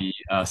not Yeah, be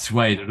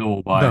swayed at all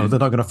no, by they're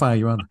not going to fire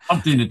you on.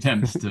 umpteen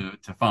attempts to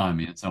fire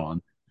me and so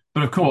on.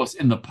 But of course,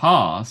 in the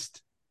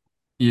past,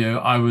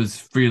 I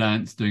was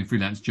doing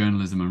freelance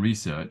journalism and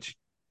research,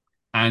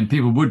 and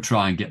people would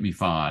try and get me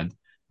fired.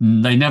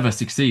 They never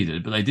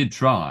succeeded, but they did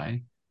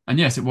try. And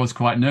yes, it was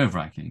quite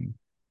nerve-wracking.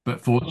 But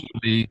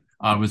fortunately,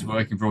 I was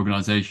working for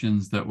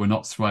organizations that were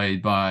not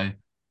swayed by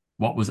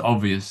what was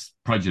obvious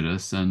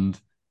prejudice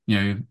and,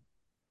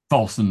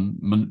 false and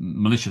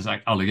malicious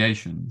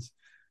allegations.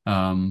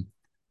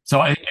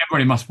 So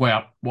everybody must weigh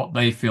up what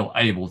they feel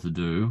able to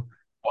do,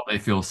 what they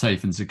feel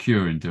safe and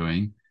secure in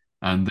doing,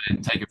 and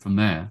then take it from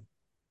there.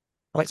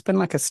 Well, it's been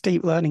like a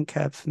steep learning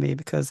curve for me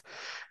because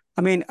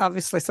I mean,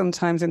 obviously,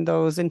 sometimes in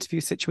those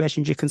interview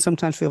situations, you can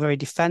sometimes feel very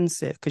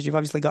defensive because you've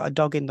obviously got a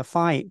dog in the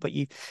fight, but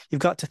you've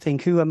got to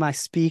think, who am I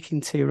speaking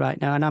to right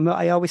now? And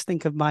I always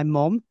think of my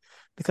mum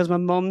because my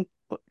mum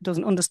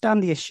doesn't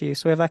understand the issue.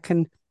 So if I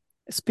can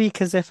speak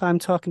as if I'm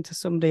talking to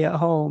somebody at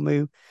home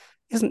who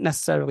isn't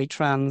necessarily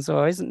trans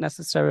or isn't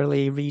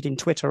necessarily reading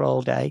Twitter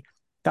all day,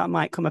 that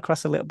might come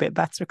across a little bit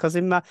better. Because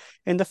in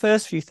the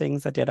first few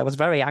things I did, I was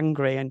very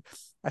angry, and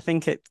I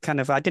think it kind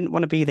of I didn't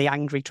want to be the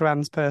angry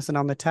trans person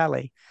on the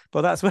telly,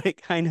 but that's what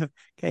it kind of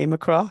came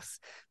across.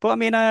 But I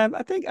mean, I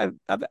think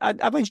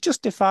I was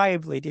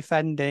justifiably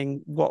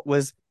defending what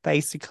was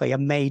basically a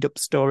made-up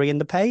story in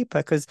the paper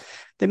because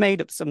they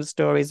made up some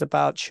stories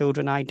about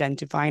children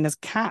identifying as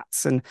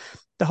cats, and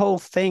the whole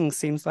thing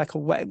seems like a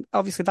way.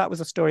 Obviously, that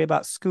was a story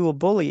about school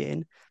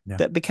bullying Yeah.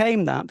 that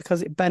became that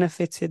because it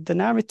benefited the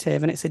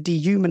narrative, and it's a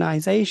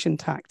dehumanization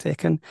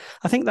tactic. And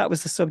I think that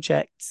was the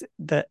subject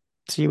that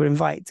you were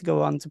invited to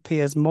go on to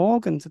Piers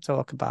Morgan to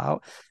talk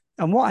about.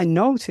 And what I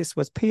noticed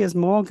was Piers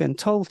Morgan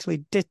totally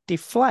did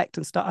deflect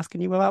and start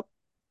asking you about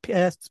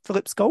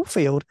Philip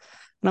Schofield.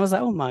 And I was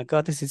like, oh my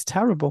God, this is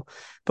terrible.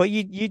 But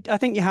I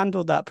think you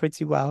handled that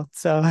pretty well.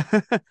 So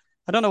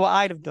I don't know what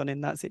I'd have done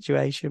in that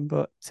situation,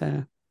 but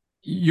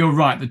You're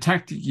right. The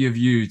tactic you've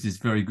used is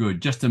very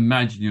good. Just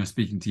imagine you're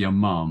speaking to your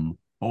mum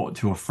or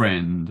to a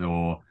friend,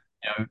 or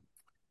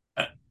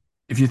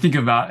if you think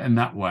about it in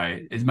that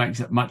way, it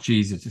makes it much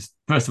easier to,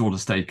 first of all, to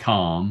stay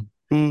calm,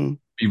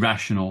 be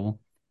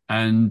rational,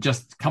 and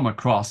just come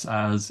across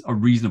as a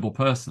reasonable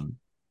person.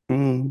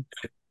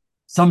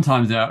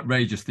 Sometimes there are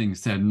outrageous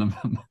things said, and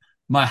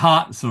my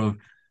heart sort of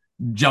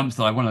jumps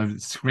that I want to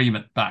scream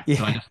it back. Yeah.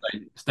 So I just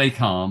stay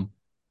calm.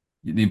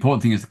 The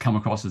important thing is to come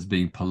across as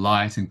being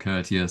polite and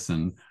courteous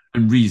and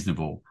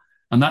reasonable,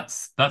 and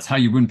that's how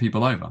you win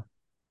people over.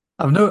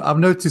 I've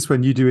noticed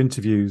when you do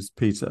interviews,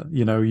 Peter,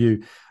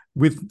 you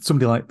with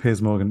somebody like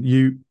Piers Morgan,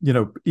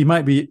 he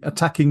might be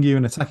attacking you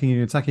and attacking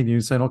you and attacking you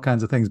and saying all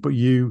kinds of things, but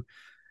you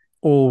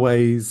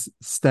always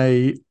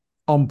stay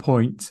on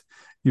point.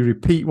 You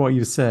repeat what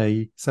you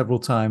say several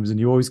times, and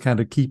you always kind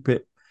of keep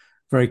it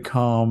very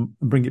calm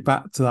and bring it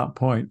back to that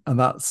point. And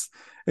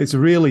it's a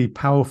really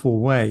powerful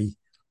way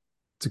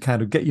to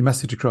kind of get your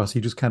message across.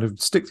 You just kind of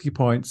stick to your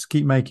points,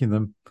 keep making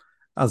them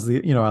as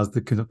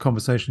the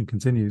conversation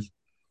continues.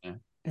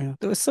 Yeah.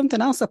 There was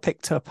something else I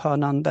picked up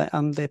on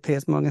the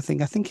Piers Morgan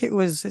thing. I think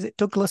is it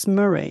Douglas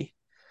Murray?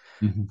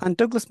 Mm-hmm. And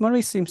Douglas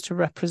Murray seems to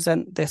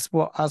represent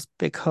what has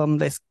become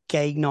this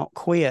gay, not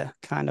queer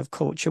kind of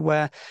culture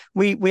where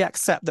we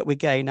accept that we're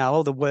gay now.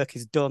 All the work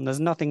is done. There's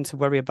nothing to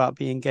worry about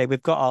being gay.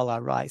 We've got all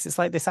our rights. It's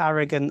like this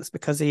arrogance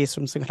because he's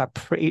from some kind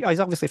of he's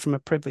obviously from a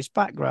privileged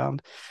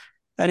background.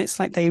 And it's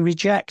like they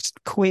reject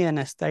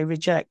queerness. They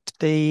reject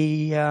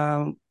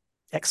the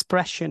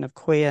expression of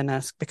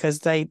queerness because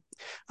do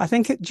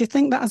you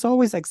think that has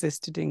always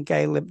existed in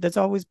gay lib? There's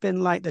always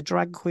been like the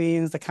drag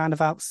queens, the kind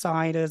of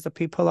outsiders, the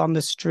people on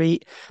the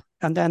street.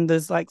 And then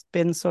there's like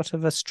been sort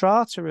of a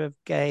strata of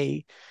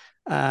gay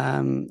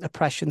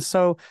oppression.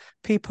 So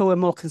people who are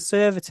more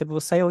conservative will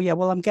say, oh yeah,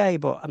 well, I'm gay,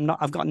 but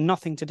I've got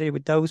nothing to do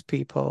with those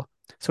people.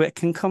 So it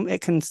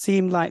can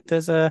seem like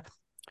there's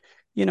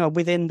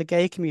within the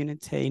gay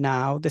community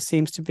now, there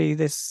seems to be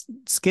this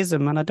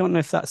schism. And I don't know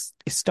if that's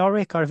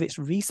historic or if it's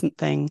a recent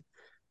thing.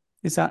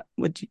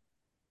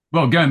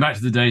 Well, going back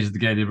to the days of the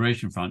Gay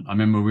Liberation Front, I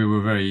remember we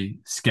were very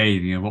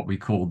scathing of what we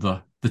called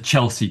the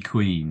Chelsea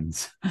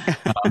Queens.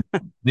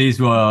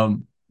 These were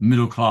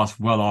middle-class,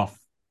 well-off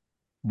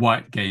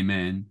white gay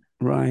men,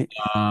 right?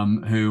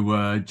 Who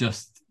were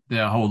just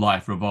their whole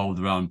life revolved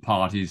around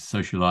parties,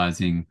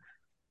 socializing,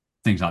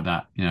 things like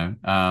that.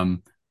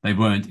 They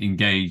weren't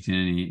engaged in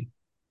any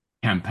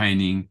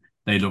campaigning.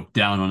 They looked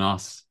down on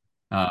us.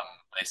 They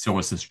saw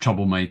us as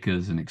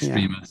troublemakers and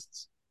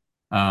extremists.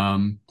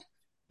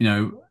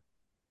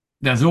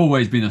 There's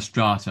always been a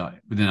strata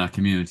within our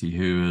community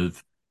who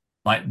have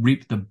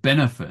reaped the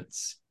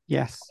benefits.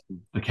 Yes.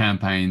 The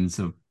campaigns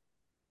of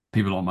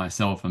people like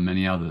myself and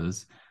many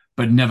others,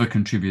 but never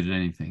contributed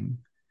anything.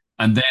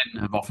 And then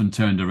have often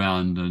turned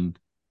around and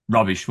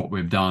rubbished what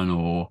we've done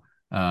or,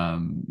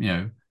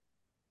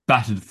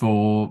 battered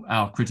for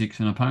our critics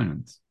and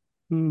opponents.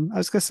 I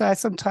was going to say, I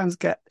sometimes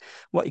get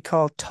what you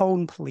call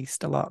tone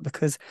policed a lot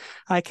because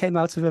I came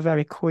out of a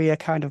very queer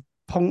kind of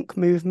punk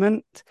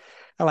movement.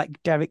 I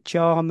like Derek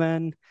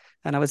Jarman,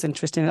 and I was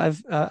interested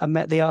I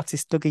met the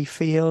artist Dougie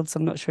Fields.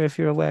 I'm not sure if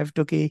you're aware of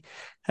Dougie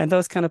and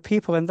those kind of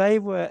people. And they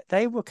were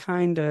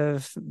kind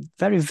of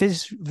very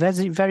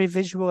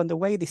visual, and the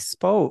way they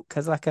spoke,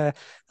 because a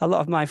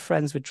lot of my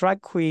friends were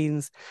drag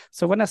queens.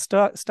 So when I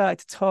started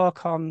to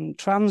talk on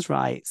trans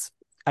rights,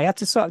 I had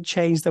to sort of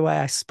change the way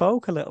I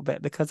spoke a little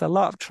bit because a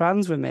lot of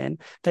trans women,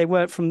 they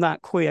weren't from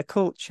that queer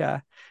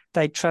culture.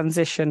 They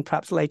transitioned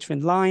perhaps later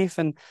in life.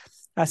 And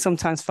I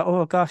sometimes thought,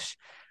 oh gosh,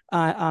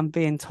 I'm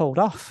being told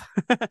off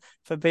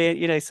for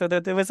being, so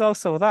there was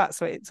also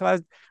that.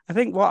 I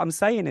think what I'm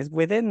saying is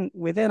within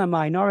a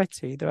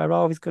minority, there are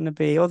always going to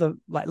be other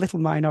like little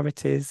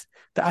minorities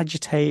that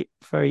agitate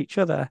for each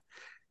other.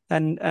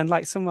 And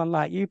like someone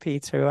like you,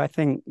 Peter, who I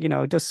think,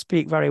 does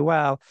speak very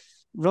well,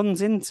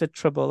 runs into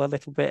trouble a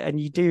little bit. And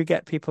you do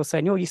get people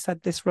saying, oh, you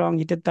said this wrong,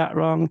 you did that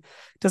wrong.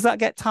 Does that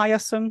get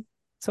tiresome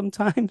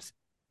sometimes?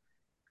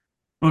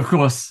 Well, of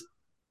course,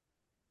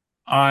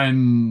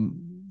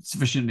 I'm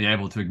sufficiently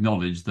able to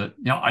acknowledge that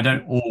I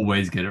don't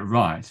always get it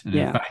right. And in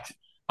Yeah. fact,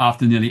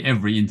 after nearly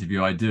every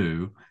interview I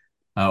do,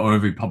 or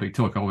every public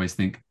talk, I always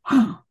think,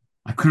 oh,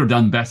 I could have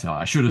done better.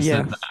 I should have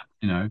said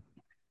that.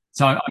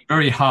 So I'm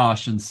very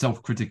harsh and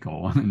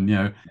self-critical.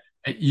 And,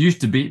 it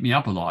used to beat me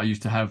up a lot. I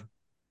used to have,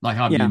 like,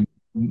 I'd Yeah. be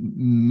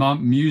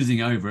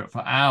musing over it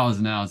for hours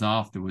and hours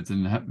afterwards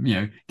and,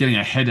 getting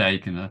a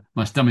headache and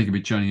my stomach would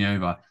be churning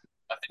over.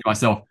 I think to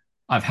myself,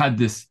 I've had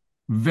this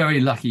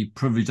very lucky,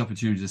 privileged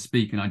opportunity to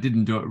speak and I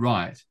didn't do it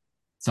right.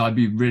 So I'd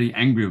be really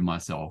angry with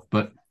myself.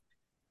 But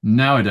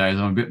nowadays,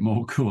 I'm a bit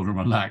more cool and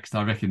relaxed.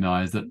 I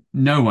recognize that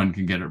no one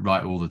can get it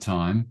right all the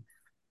time.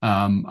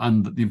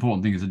 And the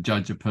important thing is to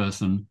judge a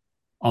person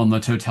on the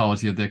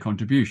totality of their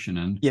contribution.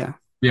 And Yeah.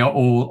 we are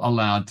all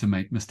allowed to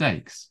make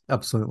mistakes.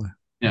 Absolutely.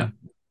 Yeah.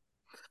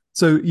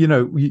 So,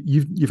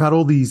 you've had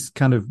all these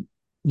kind of,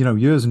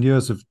 years and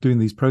years of doing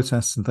these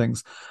protests and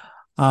things.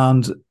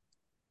 And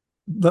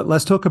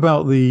let's talk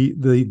about the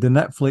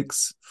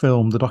Netflix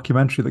film, the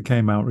documentary that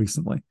came out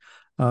recently,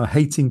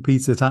 Hating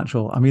Peter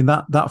Tatchell. I mean,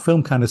 that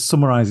film kind of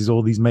summarizes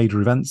all these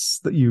major events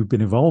that you've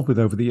been involved with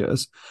over the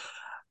years.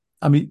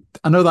 I mean,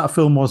 I know that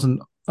film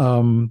wasn't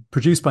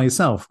produced by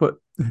yourself, but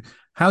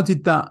how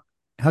did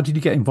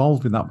you get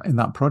involved in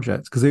that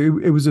project? Because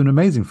it was an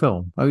amazing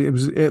film.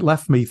 It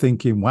left me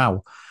thinking,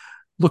 wow,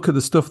 look at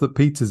the stuff that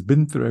Peter's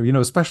been through,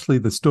 especially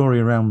the story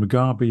around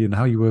Mugabe and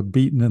how you were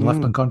beaten and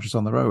left unconscious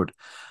on the road.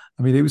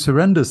 I mean, it was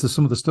horrendous,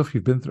 some of the stuff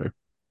you've been through.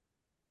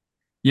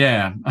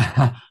 Yeah.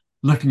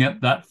 Looking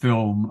at that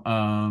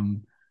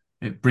film,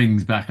 it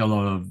brings back a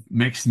lot of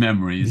mixed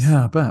memories.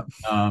 Yeah, I bet.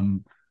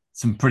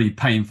 Some pretty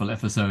painful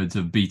episodes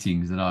of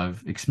beatings that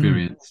I've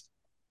experienced.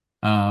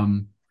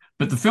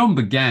 But the film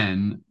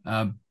began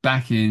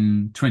back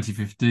in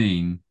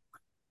 2015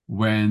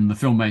 when the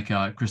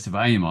filmmaker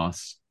Christopher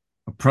Amos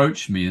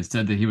approached me and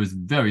said that he was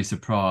very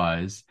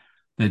surprised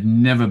there'd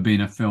never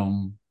been a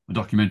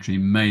documentary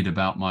made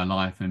about my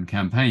life and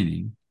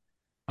campaigning,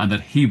 and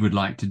that he would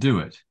like to do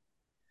it.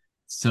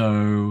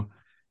 So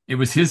it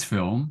was his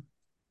film.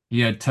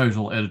 He had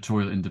total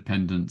editorial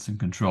independence and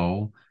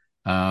control.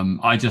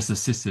 I just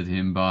assisted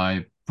him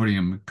by putting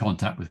him in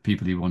contact with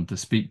people he wanted to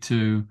speak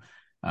to,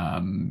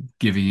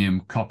 giving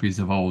him copies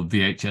of old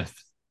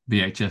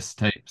VHS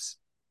tapes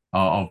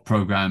of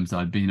programs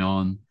I'd been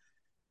on,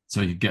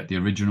 so he'd get the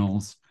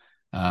originals.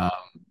 And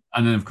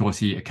then, of course,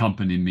 he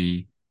accompanied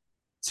me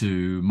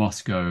to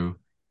Moscow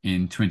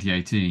in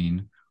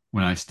 2018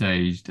 when I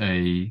staged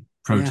a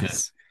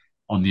protest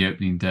on the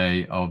opening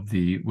day of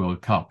the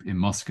World Cup in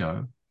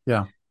Moscow.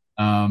 Yeah.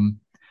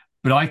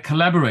 But I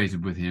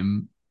collaborated with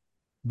him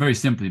very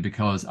simply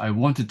because I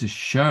wanted to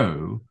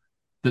show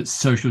that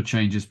social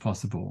change is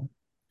possible.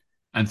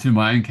 And through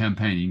my own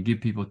campaigning,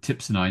 give people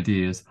tips and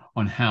ideas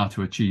on how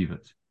to achieve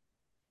it.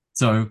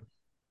 So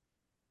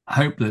I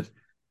hope that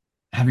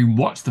having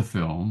watched the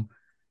film,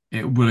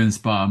 it will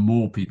inspire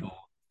more people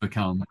to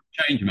become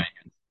change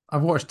makers.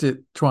 I've watched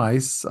it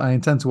twice. I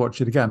intend to watch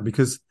it again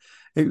because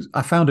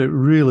I found it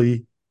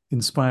really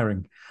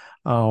inspiring.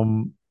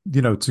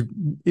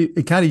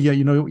 It kind of,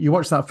 you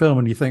watch that film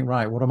and you think,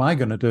 right, what am I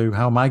going to do?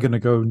 How am I going to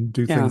go and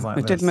do things like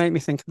this? It did make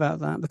me think about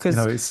that because,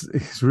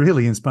 it's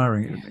really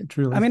inspiring. It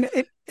truly. I mean,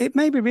 it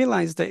made me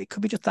realize that it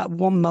could be just that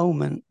one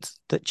moment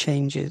that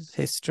changes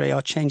history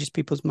or changes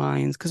people's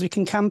minds, because we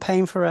can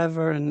campaign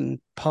forever and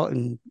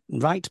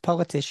write to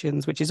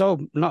politicians, which is all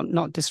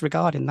not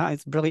disregarding that.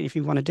 It's brilliant if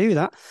you want to do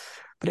that.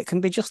 But it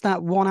can be just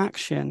that one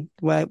action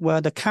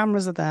where the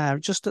cameras are there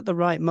just at the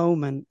right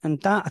moment.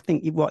 And that, I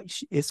think,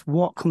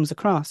 what comes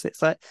across.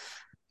 It's like,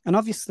 and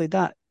obviously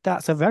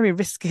that's a very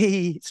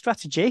risky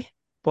strategy,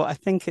 but I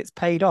think it's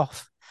paid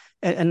off.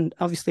 And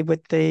obviously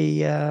with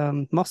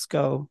the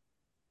Moscow,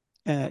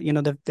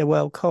 the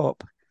World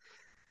Cup.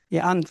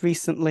 Yeah. And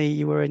recently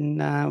you were in,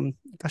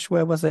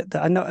 where was it?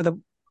 I know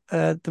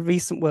the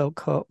recent World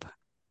Cup.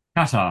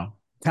 Qatar.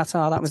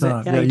 That was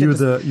it. Yeah,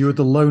 you were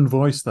the lone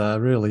voice there,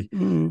 really.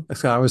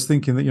 So I was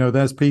thinking that,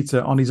 there's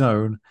Peter on his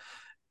own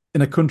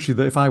in a country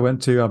that if I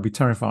went to, I'd be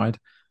terrified.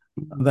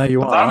 And there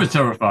you are. I was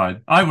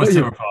terrified.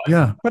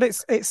 Yeah. But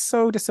it's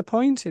so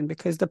disappointing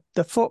because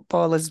the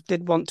footballers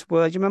did want to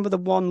wear, do you remember the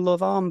One Love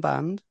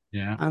armband?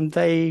 Yeah. And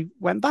they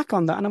went back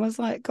on that. And I was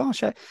like,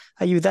 gosh, are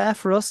you there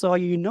for us or are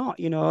you not?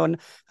 And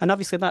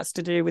obviously that's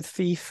to do with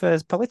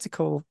FIFA's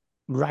political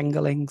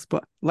wranglings,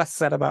 but less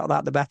said about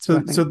that, the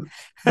better. So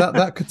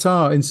that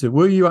Qatar incident,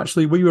 were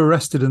you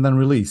arrested and then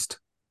released?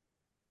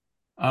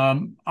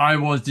 I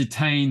was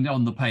detained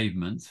on the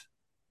pavement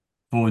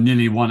for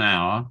nearly 1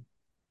 hour,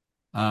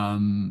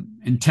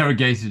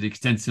 interrogated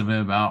extensively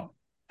about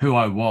who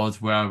I was,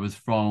 where I was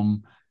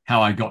from,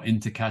 how I got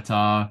into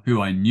Qatar,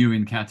 who I knew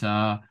in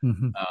Qatar,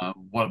 Hmm.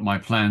 what my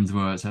plans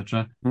were,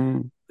 etc.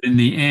 Mm. In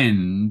the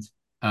end,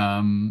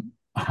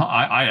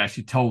 I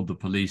actually told the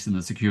police and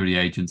the security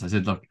agents, I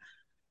said, look,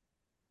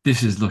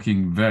 this is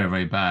looking very,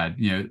 very bad.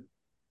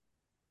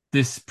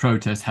 This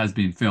protest has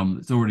been filmed.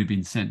 It's already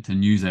been sent to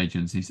news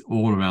agencies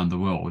all around the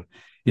world.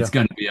 It's Yeah.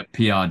 going to be a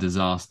PR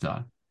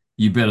disaster.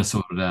 You better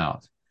sort it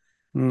out.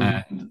 Mm.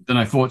 And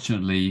then,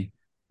 fortunately,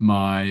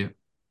 my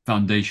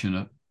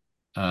foundation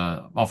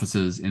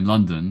officers in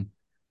London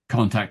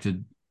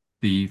contacted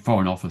the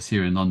Foreign Office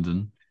here in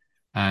London,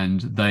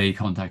 and they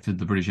contacted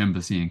the British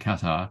Embassy in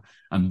Qatar,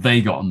 and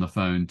they got on the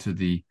phone to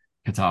the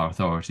Qatar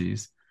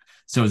authorities.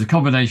 So it was a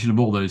combination of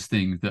all those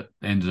things that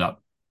ended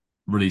up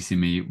releasing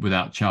me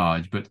without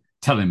charge, but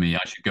telling me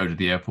I should go to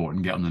the airport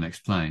and get on the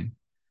next plane,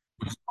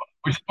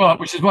 which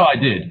is what I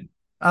did.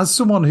 As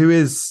someone who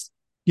is,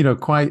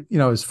 quite,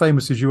 as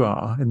famous as you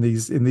are in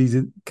these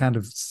kind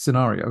of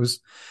scenarios,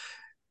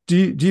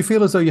 do you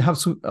feel as though you have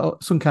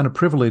some kind of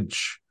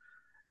privilege,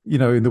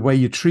 in the way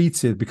you're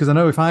treated? Because I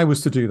know if I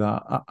was to do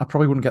that, I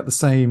probably wouldn't get the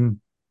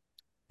same,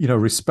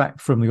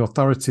 respect from the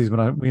authorities when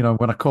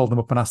I called them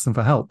up and asked them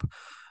for help.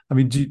 I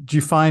mean, do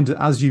you find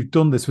as you've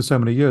done this for so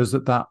many years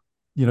that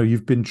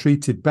you've been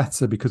treated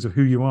better because of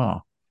who you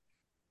are?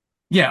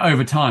 Yeah,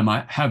 over time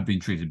I have been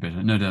treated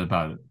better, no doubt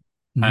about it.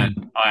 Hmm.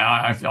 And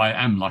I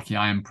am lucky,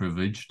 I am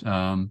privileged.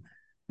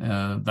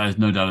 There's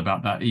no doubt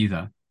about that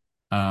either.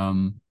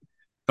 Um,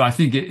 but I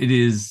think it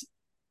is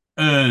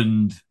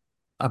earned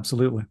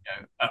Absolutely.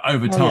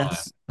 over Oh time.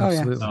 yes. Oh yes.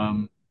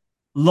 Absolutely.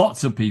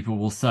 Lots of people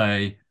will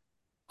say,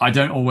 I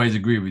don't always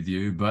agree with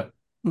you, but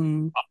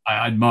Mm.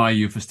 I admire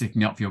you for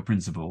sticking up for your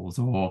principles,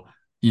 or,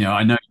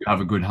 I know you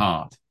have a good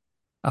heart.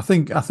 I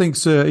think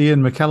Sir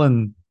Ian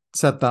McKellen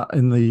said that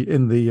in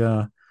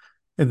the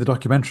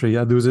documentary.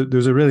 There was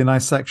a really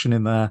nice section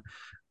in there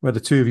where the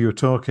two of you were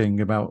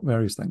talking about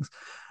various things.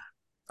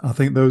 I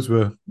think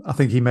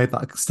he made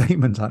that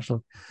statement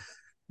actually.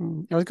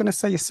 Mm. I was going to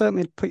say you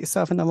certainly put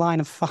yourself in the line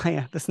of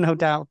fire. There's no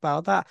doubt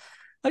about that.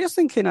 I was just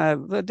thinking,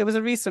 there was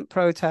a recent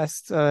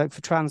protest for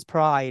trans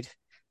pride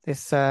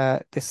this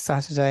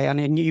Saturday, and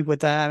I knew you were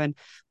there. And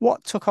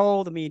what took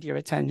all the media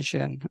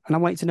attention, and I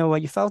wanted to know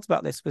what you felt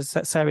about this, was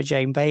that Sarah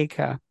Jane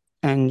Baker,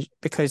 and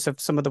because of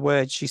some of the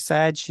words she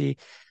said,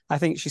 I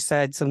think she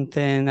said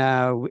something.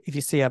 If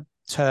you see a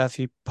turf,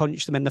 you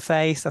punch them in the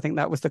face. I think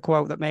that was the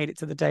quote that made it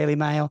to the Daily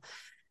Mail.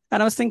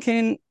 And I was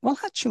thinking, well,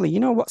 actually, you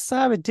know what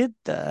Sarah did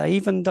there,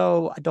 even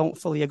though I don't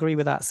fully agree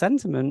with that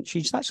sentiment,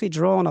 she's actually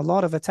drawn a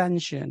lot of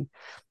attention.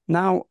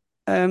 Now,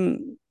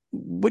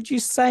 would you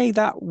say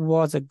that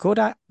was a good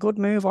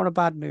move or a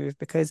bad move?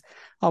 Because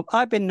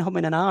I've been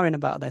humming and ahhing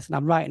about this, and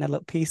I'm writing a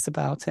little piece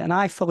about it, and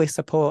I fully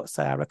support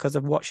Sarah because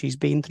of what she's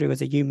been through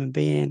as a human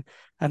being.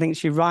 I think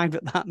she arrived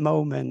at that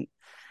moment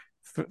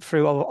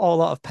through a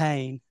lot of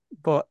pain.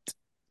 But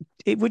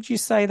would you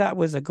say that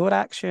was a good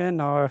action,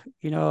 or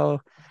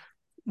how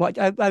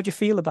do you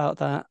feel about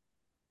that?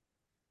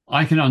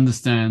 I can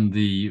understand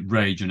the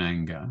rage and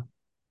anger,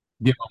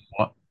 given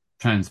what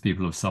trans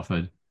people have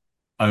suffered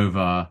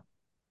over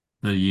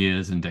the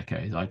years and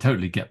decades. I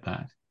totally get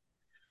that.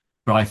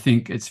 But I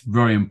think it's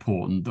very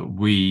important that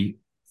we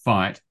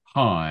fight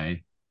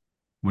high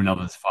when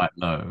others fight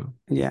low.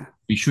 Yeah,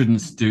 We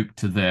shouldn't stoop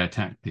to their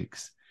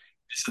tactics.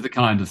 This is the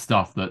kind of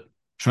stuff that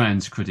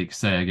trans critics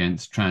say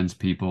against trans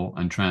people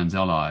and trans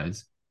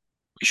allies.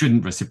 We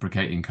shouldn't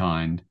reciprocate in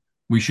kind.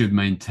 We should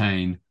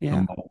maintain the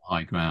yeah. moral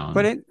high But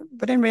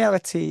ground. in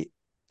reality,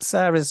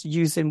 Sarah's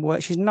using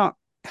words. She's not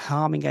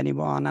harming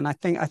anyone, and I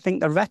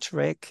think the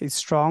rhetoric is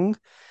strong,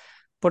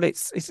 but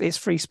it's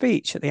free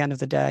speech at the end of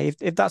the day.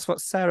 If that's what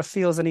Sarah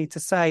feels the need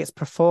to say, it's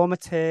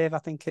performative. I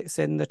think it's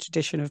in the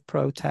tradition of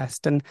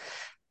protest. And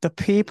the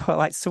people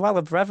like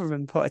Suella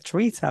Braverman put a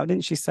tweet out,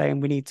 didn't she, saying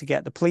we need to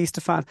get the police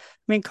to find.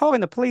 I mean,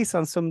 calling the police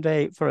on some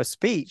day for a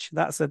speech,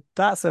 that's a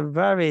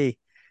very,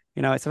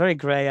 it's a very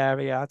grey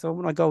area. I don't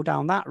want to go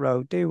down that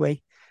road, do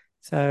we?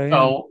 So yeah.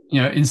 Well,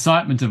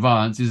 incitement to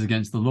violence is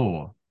against the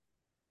law,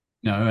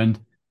 and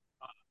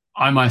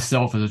I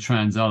myself, as a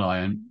trans ally,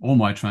 and all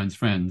my trans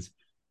friends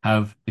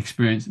have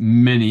experienced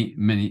many,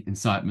 many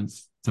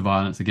incitements to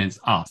violence against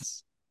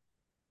us.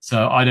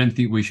 So I don't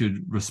think we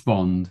should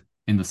respond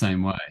in the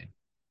same way.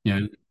 You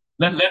know,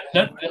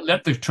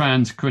 let the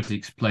trans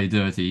critics play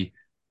dirty.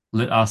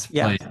 Let us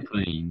Yeah, play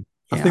clean.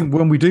 I yeah. think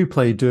when we do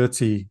play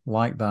dirty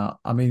like that,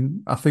 I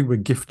mean, I think we're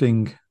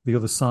gifting the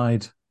other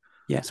side,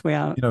 Yes, we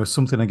are.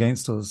 something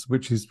against us,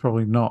 which is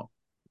probably not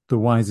the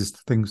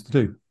wisest things to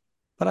do.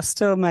 But I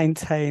still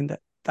maintain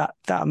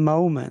that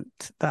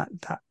moment, that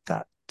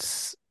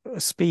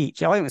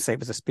speech. I won't even say it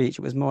was a speech;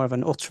 it was more of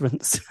an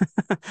utterance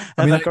I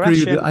of mean, I agree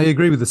with aggression. I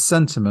agree with the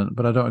sentiment,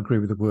 but I don't agree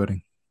with the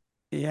wording.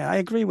 Yeah, I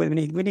agree with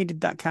we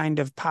needed that kind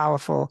of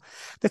powerful,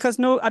 because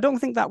no, I don't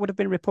think that would have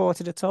been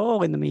reported at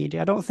all in the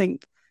media. I don't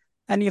think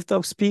any of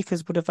those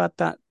speakers would have had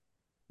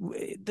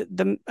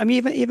I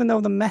mean, even though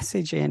the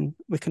messaging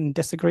we can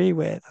disagree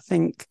with, I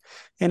think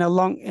in a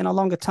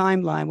longer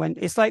timeline, when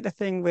it's like the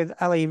thing with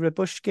Ali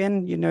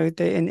Rabushkin,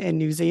 in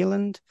New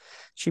Zealand,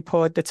 she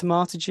poured the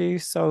tomato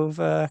juice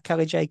over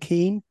Kelly J.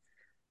 Keane,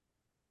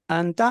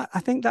 and that I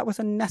think that was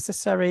a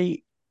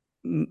necessary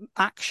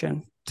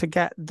action to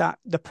get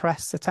the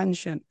press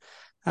attention.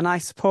 And I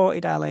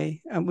supported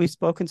Ellie, and we've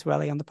spoken to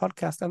Ellie on the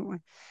podcast, haven't we?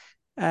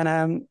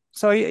 And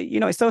so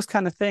it's those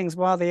kind of things.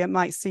 While they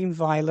might seem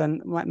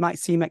violent, might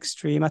seem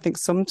extreme, I think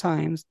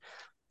sometimes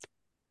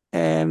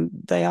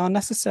they are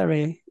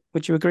necessary.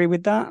 Would you agree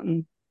with that?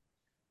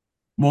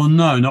 Well,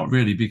 no, not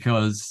really,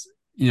 because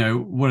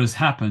what has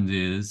happened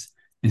is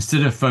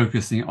instead of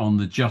focusing on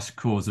the just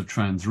cause of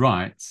trans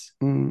rights,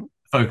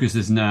 focus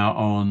is now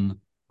on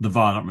the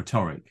violent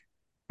rhetoric.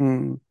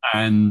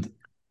 And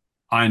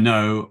I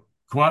know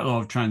quite a lot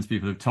of trans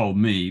people have told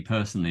me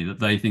personally that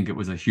they think it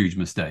was a huge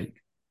mistake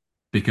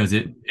because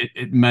it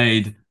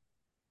made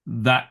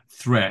that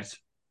threat,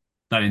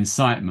 that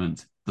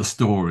incitement, the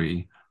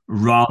story,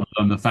 rather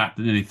than the fact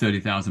that nearly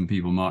 30,000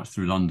 people marched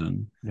through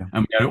London. Yeah.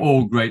 And we had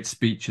all great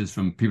speeches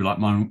from people like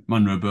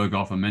Munro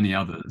Berghoff and many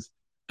others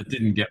that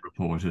didn't get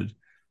reported.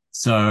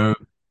 So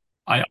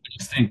I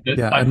just think that...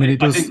 Yeah,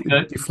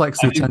 it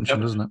deflects the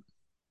attention, doesn't it?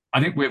 I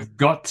think we've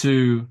got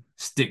to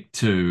stick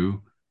to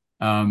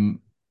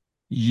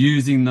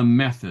using the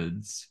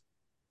methods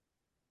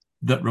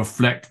that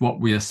reflect what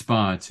we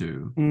aspire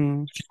to.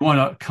 If you want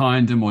a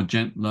kinder, more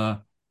gentler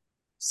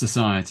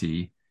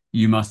society,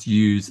 you must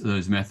use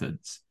those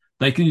methods.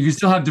 You can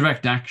still have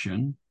direct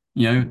action.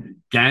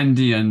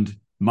 Gandhi and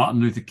Martin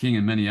Luther King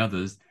and many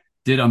others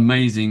did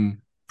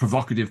amazing,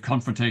 provocative,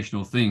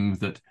 confrontational things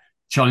that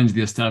challenged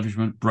the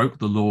establishment, broke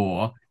the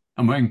law,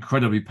 and were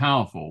incredibly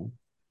powerful.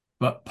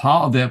 But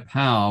part of their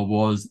power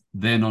was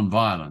their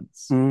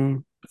nonviolence.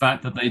 The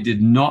fact that they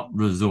did not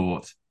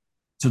resort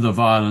to the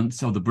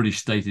violence of the British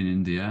state in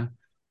India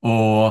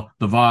or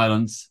the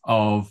violence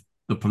of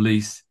the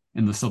police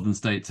in the southern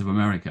states of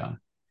America.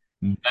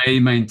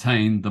 They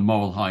maintained the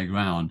moral high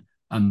ground,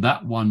 and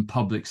that won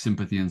public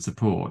sympathy and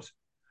support.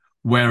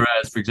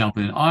 Whereas, for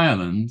example, in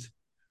Ireland,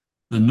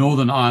 the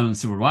Northern Ireland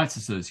Civil Rights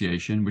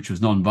Association, which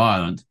was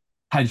non-violent,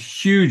 had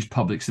huge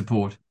public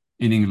support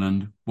in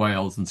England,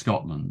 Wales, and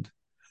Scotland.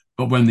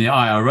 But when the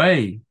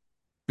IRA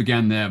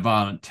began their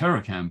violent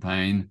terror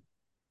campaign,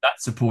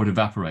 that support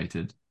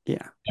evaporated.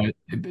 Yeah.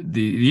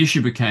 The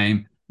issue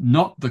became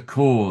not the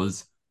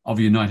cause of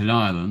United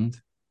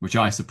Ireland, which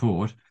I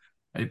support.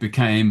 It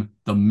became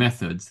the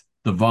methods,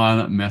 the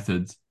violent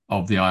methods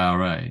of the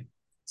IRA.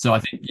 So I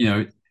think,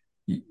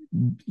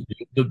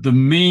 the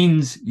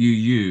means you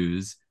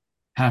use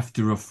have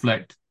to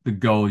reflect the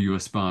goal you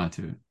aspire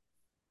to.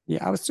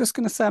 Yeah, I was just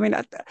going to say, I mean,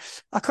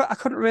 I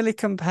couldn't really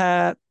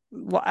compare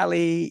what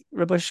Ali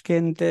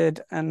Rabushkin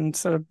did and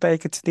sort of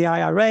Baker to the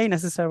IRA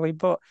necessarily,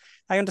 but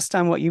I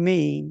understand what you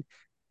mean.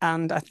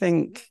 And I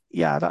think,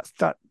 yeah,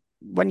 that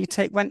when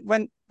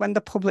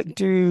the public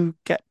do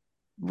get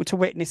to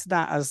witness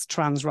that as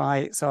trans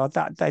rights, or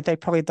that they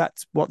probably,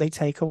 that's what they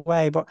take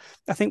away. But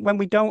I think when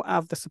we don't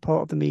have the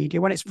support of the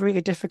media, when it's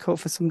really difficult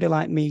for somebody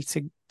like me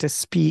to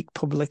speak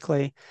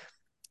publicly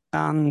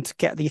and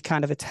get the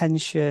kind of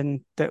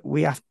attention that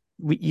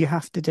you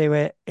have to do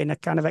it in a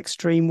kind of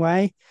extreme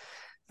way.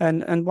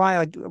 And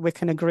why we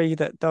can agree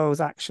that those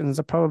actions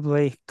are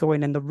probably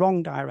going in the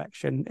wrong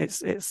direction.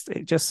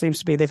 It just seems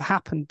to be they've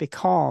happened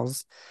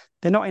because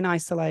they're not in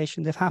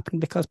isolation. They've happened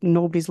because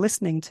nobody's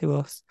listening to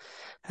us,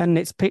 and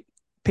it's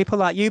people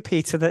like you,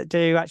 Peter, that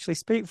do actually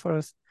speak for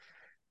us.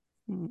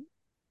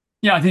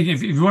 Yeah, I think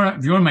if you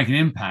want to make an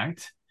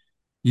impact,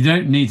 you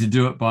don't need to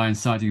do it by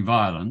inciting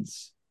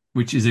violence,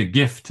 which is a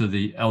gift to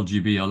the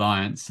LGBT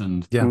Alliance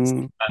and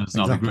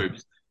other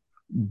groups.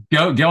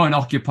 Go and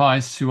occupy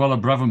Suella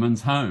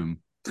Braverman's home.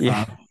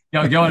 Yeah.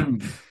 Go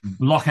and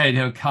blockade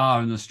her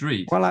car in the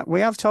street. Well, we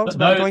have talked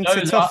about going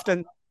to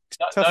Tufton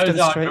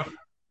Street.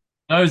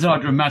 Those are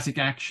dramatic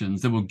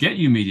actions that will get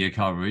you media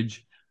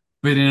coverage,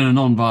 but in a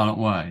non-violent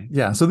way.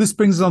 Yeah. So this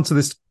brings us on to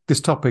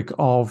this topic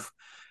of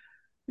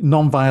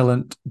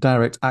non-violent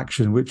direct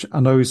action, which I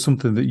know is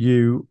something that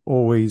you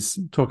always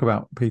talk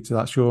about, Peter.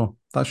 That's your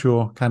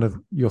kind of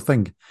your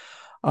thing.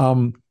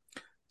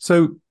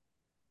 So,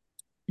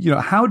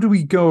 how do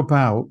we go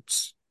about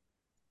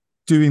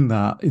doing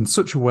that in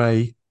such a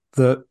way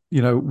that,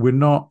 we're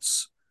not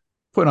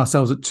putting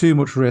ourselves at too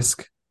much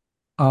risk?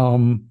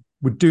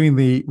 We're doing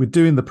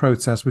the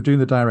protest, we're doing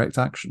the direct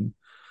action.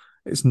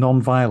 It's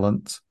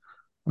non-violent.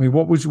 I mean,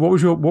 what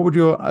would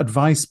your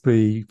advice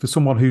be for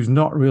someone who's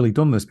not really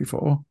done this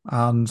before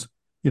and,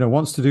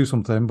 wants to do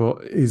something,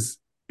 but is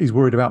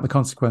worried about the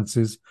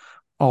consequences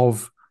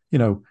of,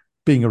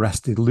 being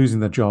arrested,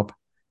 losing their job,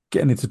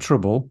 getting into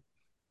trouble?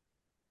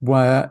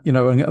 Where,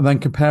 and then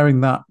comparing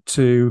that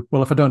to,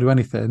 well, if I don't do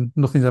anything,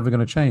 nothing's ever going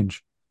to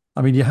change.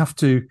 I mean, you have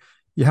to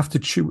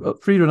choose.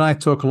 Frida and I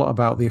talk a lot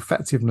about the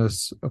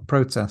effectiveness of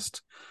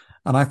protest.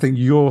 And I think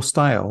your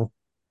style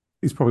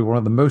is probably one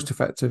of the most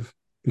effective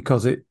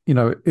because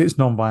it's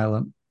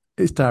non-violent,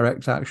 it's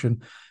direct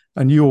action.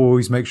 and you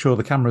always make sure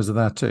the cameras are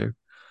there too,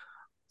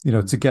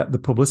 to get the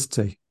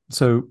publicity.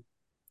 So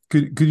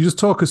could you just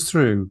talk us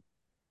through,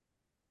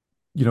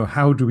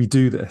 how do we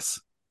do this?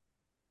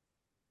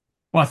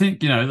 Well, I think,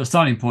 the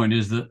starting point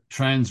is that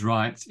trans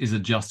rights is a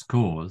just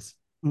cause,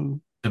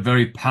 a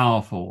very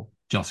powerful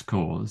just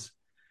cause.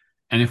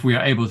 And if we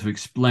are able to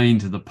explain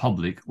to the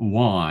public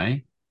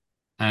why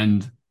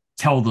and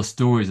tell the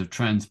stories of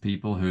trans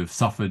people who have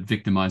suffered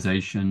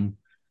victimization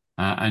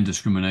and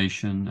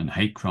discrimination and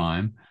hate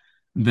crime,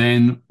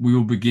 then we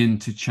will begin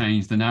to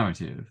change the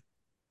narrative.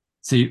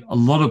 See, a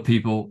lot of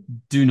people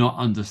do not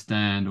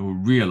understand or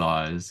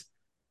realize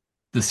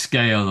the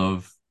scale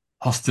of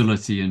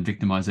hostility and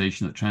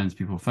victimization that trans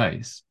people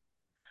face.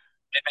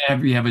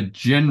 We have a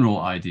general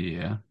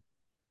idea,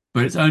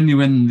 but it's only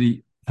when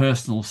the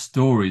personal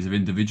stories of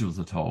individuals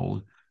are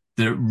told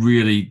that it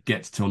really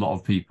gets to a lot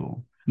of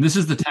people. And this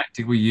is the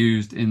tactic we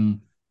used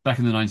back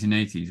in the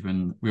 1980s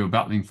when we were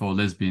battling for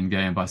lesbian,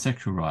 gay, and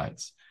bisexual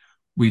rights.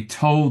 We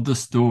told the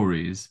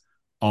stories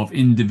of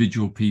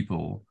individual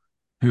people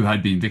who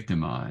had been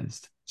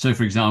victimized. So,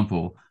 for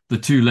example, the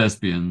two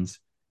lesbians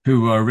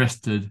who were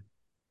arrested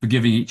for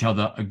giving each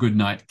other a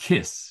goodnight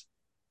kiss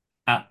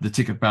at the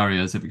ticket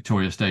barriers at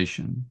Victoria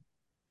Station.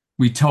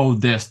 We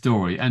told their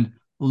story, and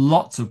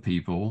lots of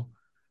people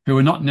who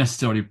were not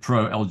necessarily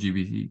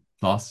pro-LGBT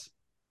plus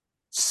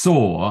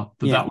saw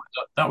that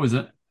that was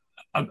an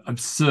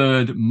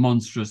absurd,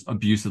 monstrous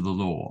abuse of the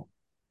law.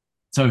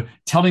 So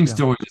telling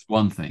stories is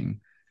one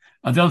thing.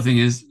 And the other thing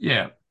is,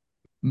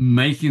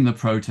 making the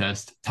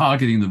protest,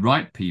 targeting the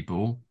right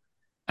people,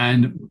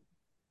 and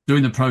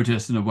doing the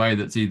protest in a way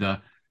that's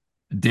either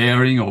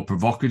daring or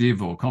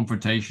provocative or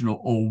confrontational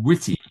or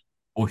witty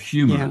or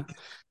humorous.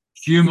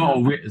 Humor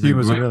or wit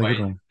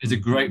is a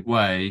great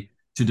way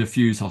to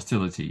diffuse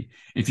hostility.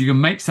 If you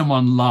can make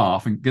someone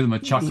laugh and give them a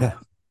chuckle,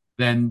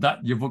 then that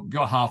you've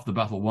got half the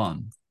battle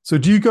won. So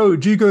do you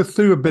go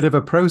through a bit of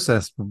a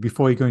process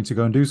before you're going to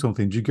go and do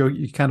something?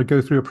 You kind of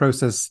go through a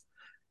process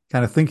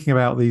kind of thinking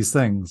about these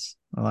things?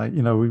 Like,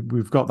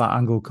 we've got that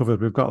angle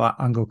covered, we've got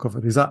that angle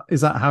covered. Is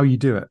that how you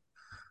do it?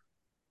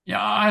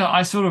 Yeah,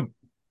 I sort of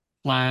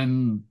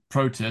plan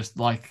protest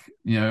like,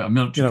 a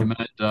military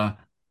commander,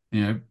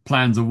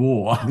 plans a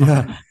war.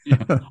 Yeah.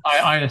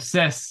 I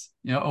assess,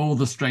 all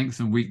the strengths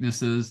and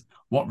weaknesses,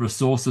 what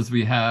resources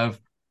we have,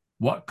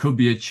 what could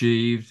be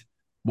achieved,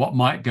 what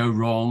might go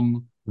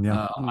wrong.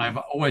 I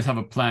always have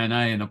a plan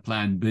A and a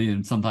plan B,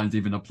 and sometimes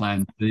even a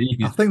plan C.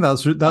 I think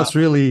that's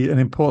really an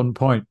important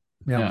point.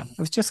 Yeah.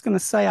 I was just going to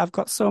say, I've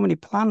got so many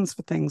plans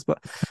for things, but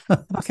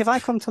like if I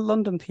come to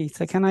London,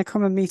 Peter, can I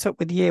come and meet up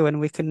with you and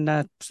we can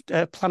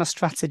plan a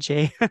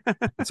strategy?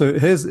 So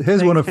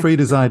here's one of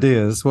Frida's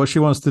ideas. What she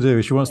wants to do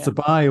is she wants to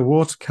buy a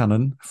water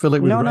cannon, fill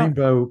it with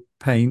rainbow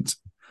paint,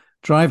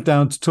 drive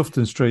down to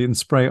Tufton Street and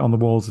spray it on the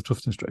walls of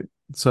Tufton Street.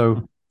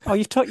 So,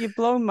 you've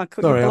blown my.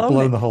 Sorry, I've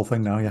blown the whole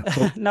thing now. Yeah,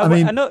 but, no,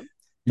 I know.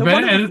 You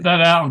better edit that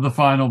out of the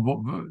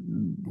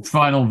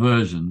final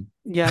version.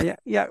 Yeah.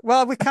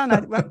 Well, we can.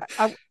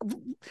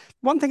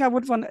 One thing I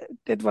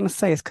did want to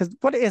say is because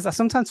what it is, I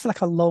sometimes feel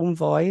like a lone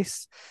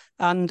voice,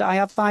 and I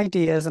have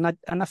ideas, and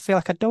I feel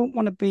like I don't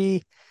want to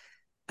be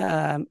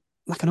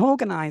like an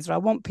organizer. I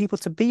want people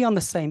to be on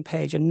the same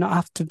page and not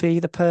have to be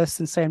the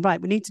person saying,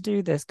 right, we need to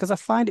do this, because I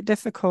find it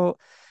difficult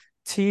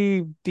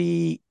to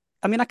be.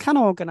 I mean, I can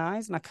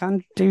organize and I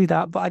can do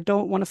that, but I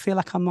don't want to feel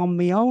like I'm on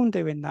my own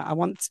doing that.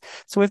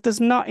 So if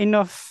there's not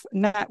enough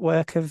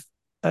network of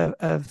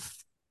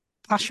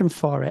passion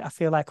for it, I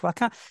feel like, well,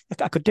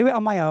 I could do it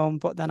on my own,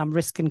 but then I'm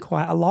risking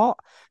quite a lot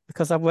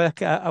because I work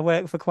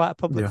for quite a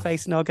public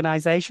facing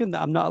organization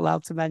that I'm not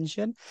allowed to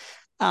mention.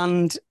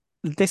 And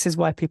this is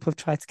why people have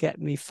tried to get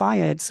me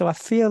fired. So I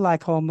feel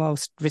like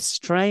almost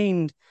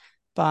restrained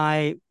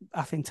by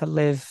having to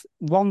live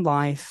one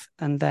life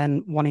and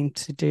then wanting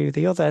to do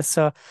the other.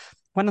 So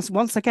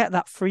once I get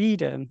that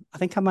freedom, I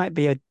think it might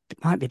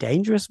be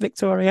dangerous,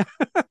 Victoria.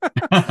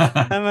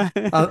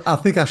 I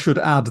think I should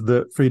add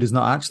that Frida's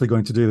not actually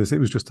going to do this. It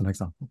was just an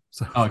example.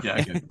 So.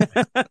 Okay.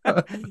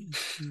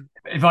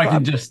 If I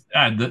can just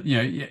add that,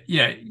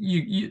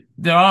 you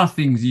there are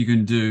things you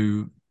can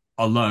do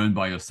alone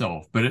by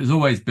yourself, but it's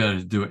always better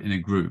to do it in a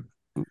group.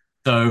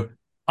 So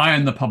I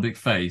am the public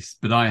face,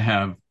 but I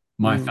have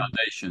my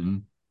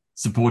foundation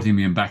supporting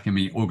me and backing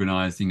me,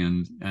 organizing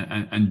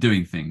and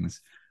doing things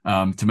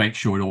to make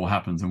sure it all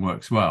happens and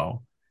works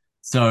well.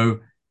 So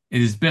it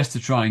is best to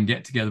try and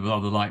get together with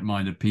other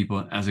like-minded people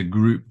and as a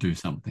group do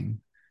something.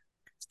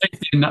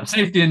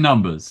 Safety in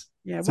numbers.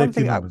 Yeah, one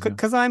thing,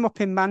 because I'm up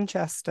in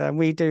Manchester and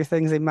we do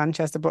things in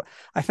Manchester, but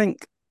I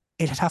think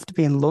it'd have to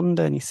be in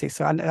London, you see.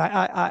 So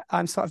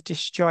I'm sort of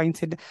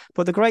disjointed.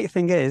 But the great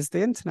thing is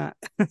the internet.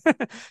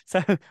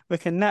 So we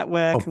can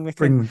network and we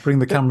can bring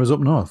the cameras up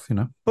north,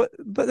 But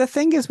the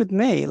thing is with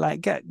me,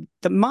 like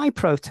my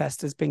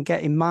protest has been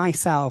getting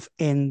myself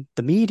in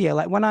the media.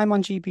 Like when I'm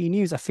on GB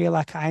News, I feel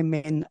like I'm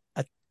in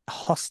a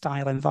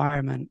hostile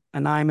environment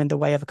and I'm in the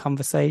way of a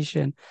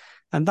conversation.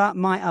 And that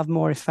might have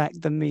more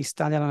effect than me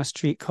standing on a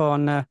street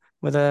corner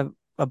with a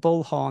a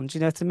bullhorn. Do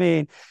you know what I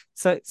mean?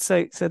 So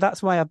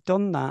that's why I've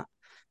done that.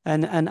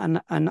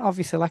 And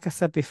obviously, like I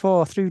said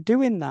before, through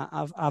doing that,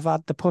 I've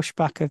had the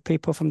pushback of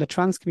people from the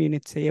trans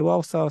community who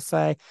also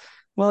say,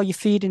 "Well, you're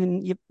feeding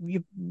and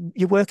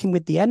you're working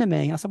with the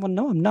enemy." I said, "Well,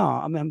 no, I'm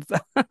not. I mean,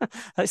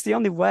 that's the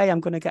only way I'm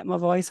going to get my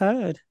voice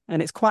heard,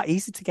 and it's quite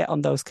easy to get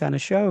on those kind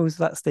of shows.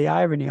 That's the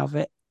irony of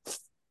it."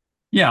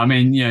 Yeah, I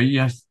mean,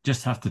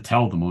 just have to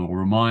tell them or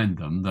remind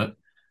them that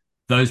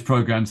those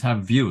programs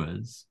have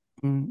viewers.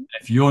 Mm.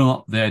 If you're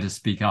not there to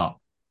speak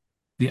up,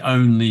 the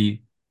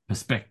only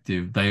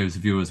perspective those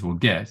viewers will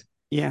get is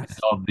Yes.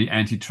 of the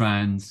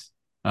anti-trans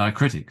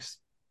critics.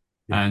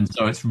 Yeah. And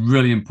so it's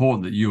really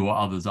important that you or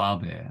others are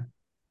there.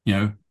 You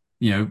know,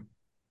 you know,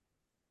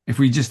 if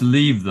we just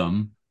leave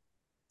them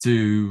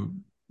to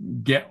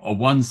get a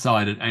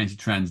one-sided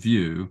anti-trans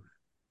view,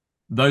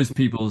 those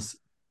people's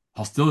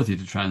hostility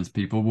to trans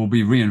people will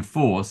be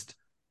reinforced.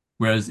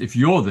 Whereas if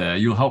you're there,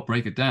 you'll help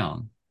break it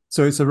down.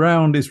 So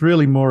it's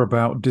really more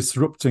about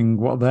disrupting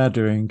what they're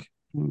doing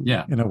Mm.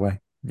 Yeah, in a way.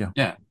 Yeah.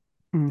 yeah.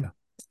 Mm. Yeah.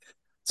 I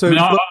So mean,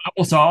 look,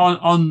 also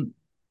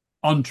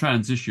on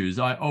trans issues,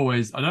 I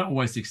don't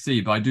always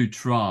succeed, but I do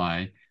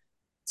try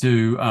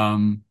to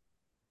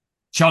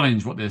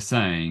challenge what they're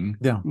saying.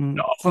 yeah. Mm.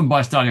 Often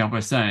by starting off by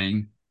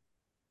saying,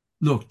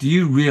 "Look, do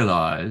you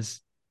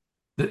realize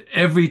that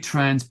every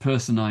trans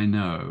person I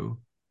know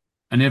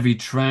and every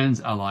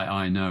trans ally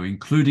I know,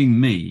 including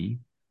me,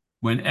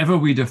 whenever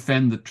we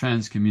defend the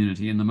trans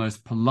community in the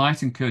most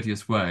polite and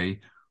courteous way,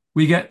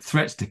 we get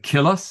threats to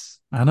kill us,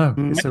 I know.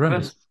 Mm. It's rape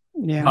horrendous. us,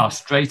 Yeah.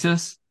 castrate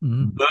us,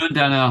 Mhm. burn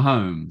down our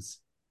homes.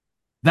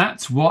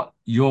 That's what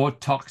your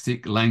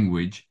toxic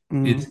language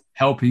Mm. is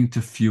helping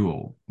to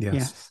fuel." Yes.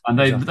 Yes. And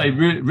they Exactly.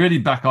 they really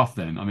back off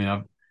then. I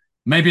mean,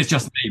 maybe it's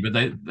just me, but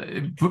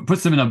it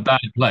puts them in a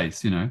bad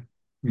place, Yeah.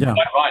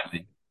 quite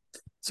rightly.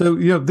 So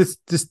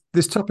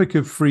this topic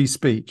of free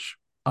speech.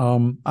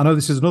 I know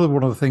this is another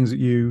one of the things that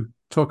you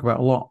talk about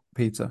a lot,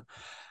 Peter.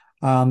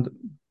 And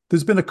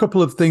there's been a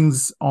couple of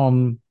things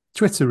on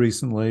Twitter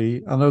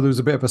recently. I know there was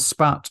a bit of a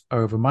spat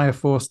over Maya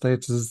 4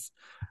 status.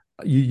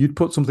 You'd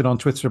put something on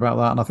Twitter about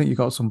that, and I think you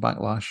got some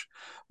backlash.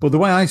 But the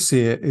way I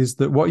see it is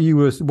that what you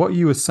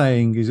were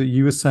saying is that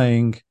you were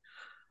saying,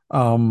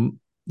 um,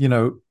 you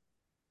know,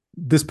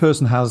 this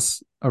person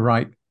has a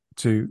right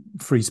to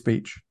free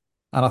speech,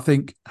 and I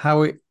think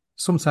how it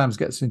sometimes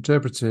gets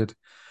interpreted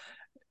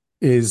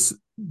is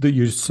that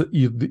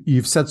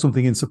you've said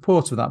something in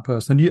support of that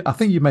person. And I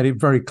think you made it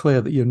very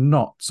clear that you're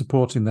not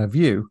supporting their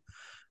view,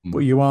 but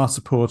Mm. you are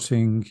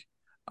supporting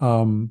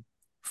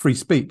free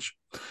speech.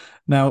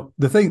 Now,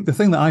 the thing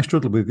that I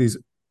struggle with is,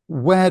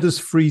 where does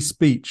free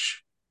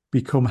speech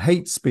become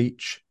hate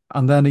speech,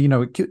 and then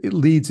it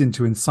leads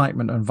into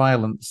incitement and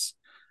violence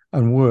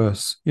and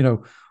worse.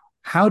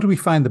 How do we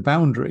find the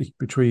boundary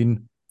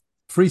between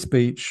free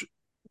speech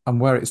and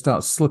where it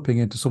starts slipping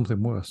into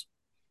something worse?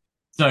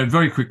 So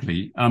very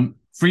quickly,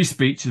 free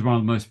speech is one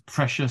of the most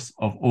precious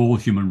of all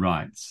human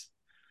rights.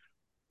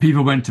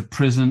 People went to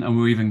prison and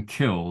were even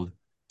killed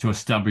to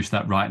establish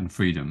that right and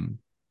freedom.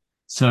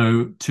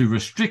 So to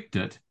restrict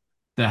it,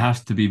 there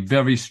has to be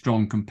very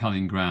strong,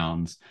 compelling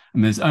grounds.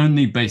 And there's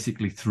only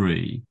basically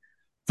three.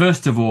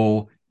 First of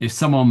all, if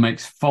someone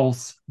makes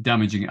false,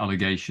 damaging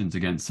allegations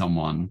against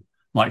someone,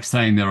 like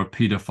saying they're a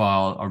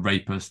paedophile, a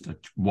rapist, a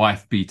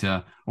wife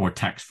beater, or a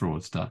tax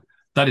fraudster,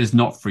 that is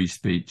not free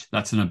speech.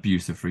 That's an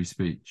abuse of free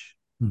speech.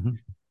 Mm-hmm.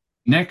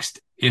 Next,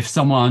 if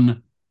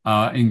someone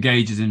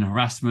engages in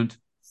harassment,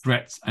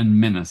 threats, and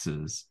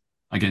menaces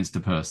against a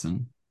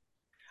person.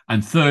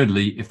 And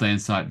thirdly, if they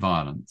incite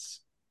violence.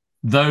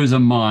 Those are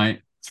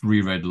my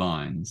three red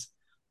lines.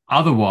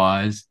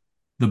 Otherwise,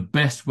 the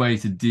best way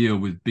to deal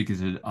with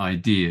bigoted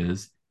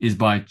ideas is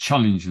by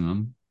challenging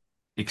them,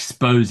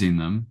 exposing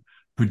them,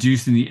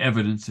 producing the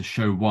evidence to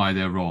show why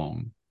they're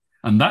wrong.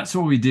 And that's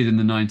what we did in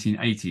the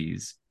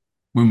 1980s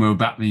when we were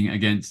battling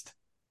against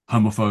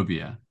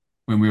homophobia,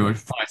 when we were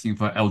fighting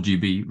for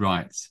LGBT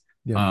rights.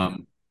 Yeah.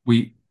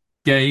 We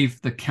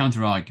gave the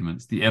counter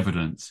arguments, the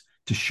evidence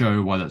to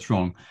show why that's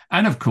wrong.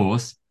 And of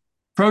course,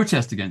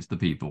 protest against the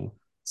people.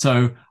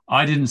 So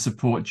I didn't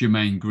support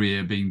Germaine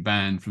Greer being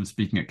banned from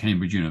speaking at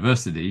Cambridge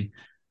University,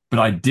 but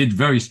I did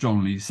very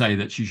strongly say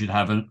that she should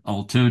have an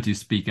alternative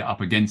speaker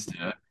up against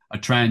her, a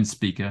trans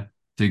speaker,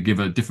 to give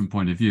a different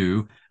point of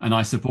view. And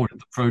I supported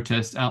the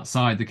protest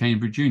outside the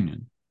Cambridge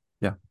Union.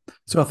 Yeah.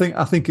 So I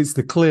think it's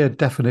the clear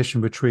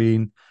definition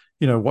between,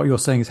 what you're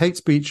saying is hate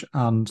speech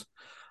and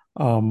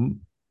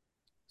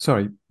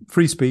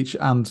free speech,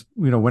 and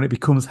when it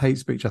becomes hate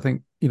speech. I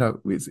think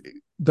it's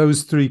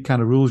those three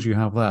kind of rules you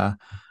have there.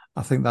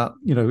 I think that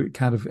it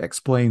kind of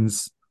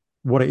explains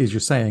what it is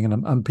you're saying,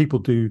 and people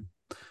do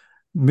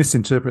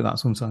misinterpret that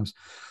sometimes.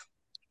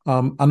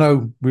 I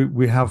know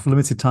we have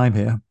limited time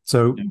here,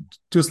 so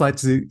just like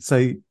to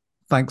say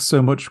thanks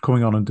so much for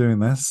coming on and doing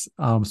this.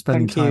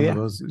 Spending Thank you. time Yeah.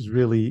 with us is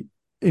really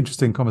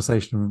interesting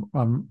conversation,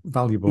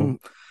 valuable.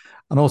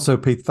 And also,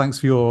 Pete, thanks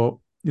for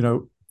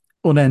your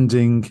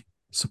unending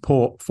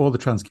support for the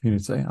trans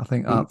community. I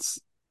think that's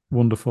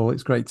wonderful.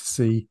 It's great to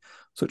see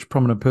such a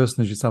prominent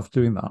person as yourself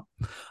doing that.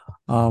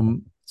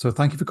 So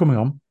thank you for coming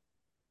on.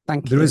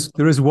 Thank There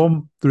you. is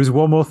one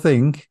more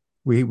thing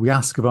we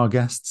ask of our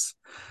guests,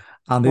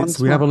 and it's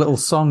we have a little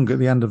song at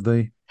the end of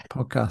the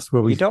podcast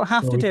where you don't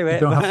have to do it. You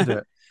don't have to do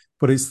it,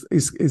 but it's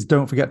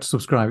don't forget to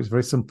subscribe. It's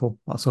very simple.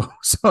 That's all.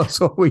 So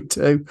that's all we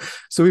do.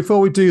 So before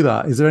we do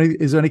that, is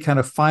there any kind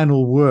of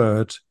final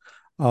word?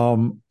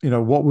 You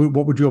know, what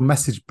would your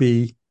message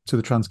be to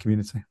the trans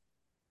community?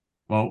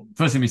 Well,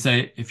 first let me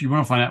say, if you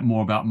want to find out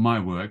more about my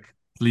work,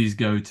 please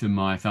go to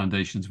my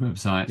foundation's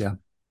website, Yeah.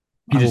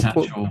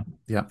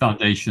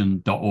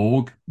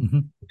 petertatchellfoundation.org. Mm-hmm.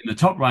 In the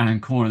top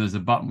right-hand corner, there's a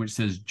button which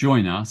says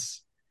Join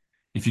Us.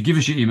 If you give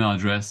us your email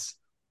address,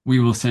 we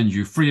will send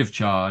you free of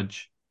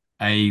charge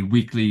a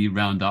weekly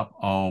roundup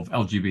of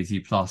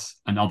LGBT plus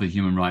and other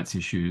human rights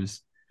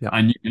issues. Yeah.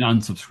 And you can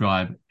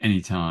unsubscribe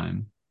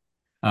anytime.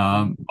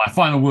 My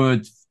final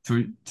word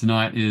for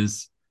tonight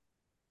is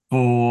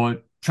for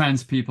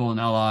trans people and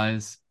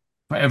allies,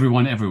 for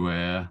everyone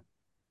everywhere,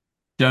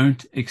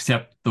 don't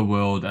accept the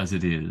world as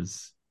it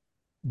is.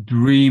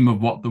 Dream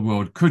of what the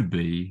world could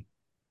be,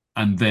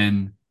 and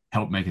then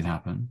help make it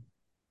happen.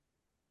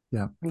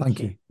 Yeah, thank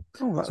you.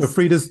 Oh, so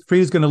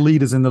Frida's going to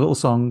lead us in the little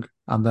song,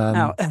 and then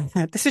now,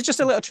 this is just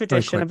a little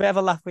tradition, a bit of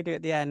a laugh we do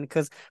at the end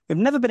because we've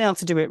never been able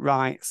to do it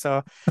right.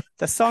 So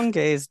the song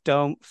is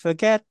 "Don't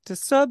forget to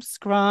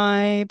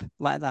subscribe,"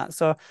 like that.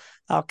 So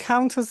I'll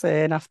count us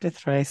in after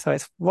 3. So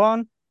it's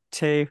 1,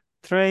 2,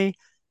 3.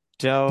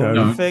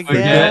 Don't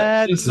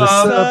forget to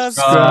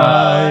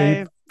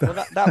subscribe. Well,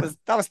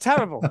 that was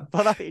terrible.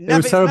 But it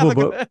was terrible,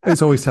 but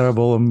it's always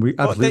terrible, and we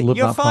absolutely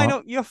love that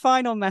part. Your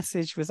final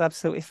message was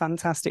absolutely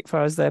fantastic for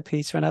us there,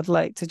 Peter. And I'd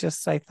like to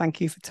just say thank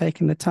you for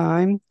taking the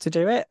time to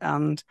do it.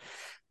 And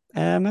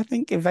I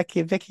think Vicky,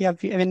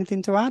 have you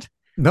anything to add?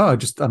 No,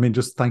 just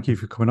thank you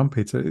for coming on,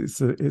 Peter.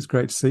 It's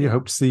great to see you. I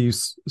hope to see you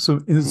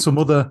in some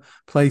other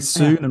place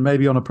soon, and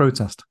maybe on a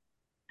protest.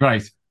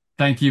 Great.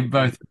 Thank you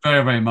both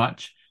very, very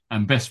much,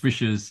 and best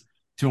wishes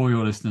to all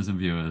your listeners and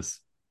viewers.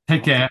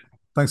 Take care.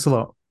 Thanks a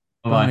lot.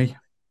 Bye-bye. Bye.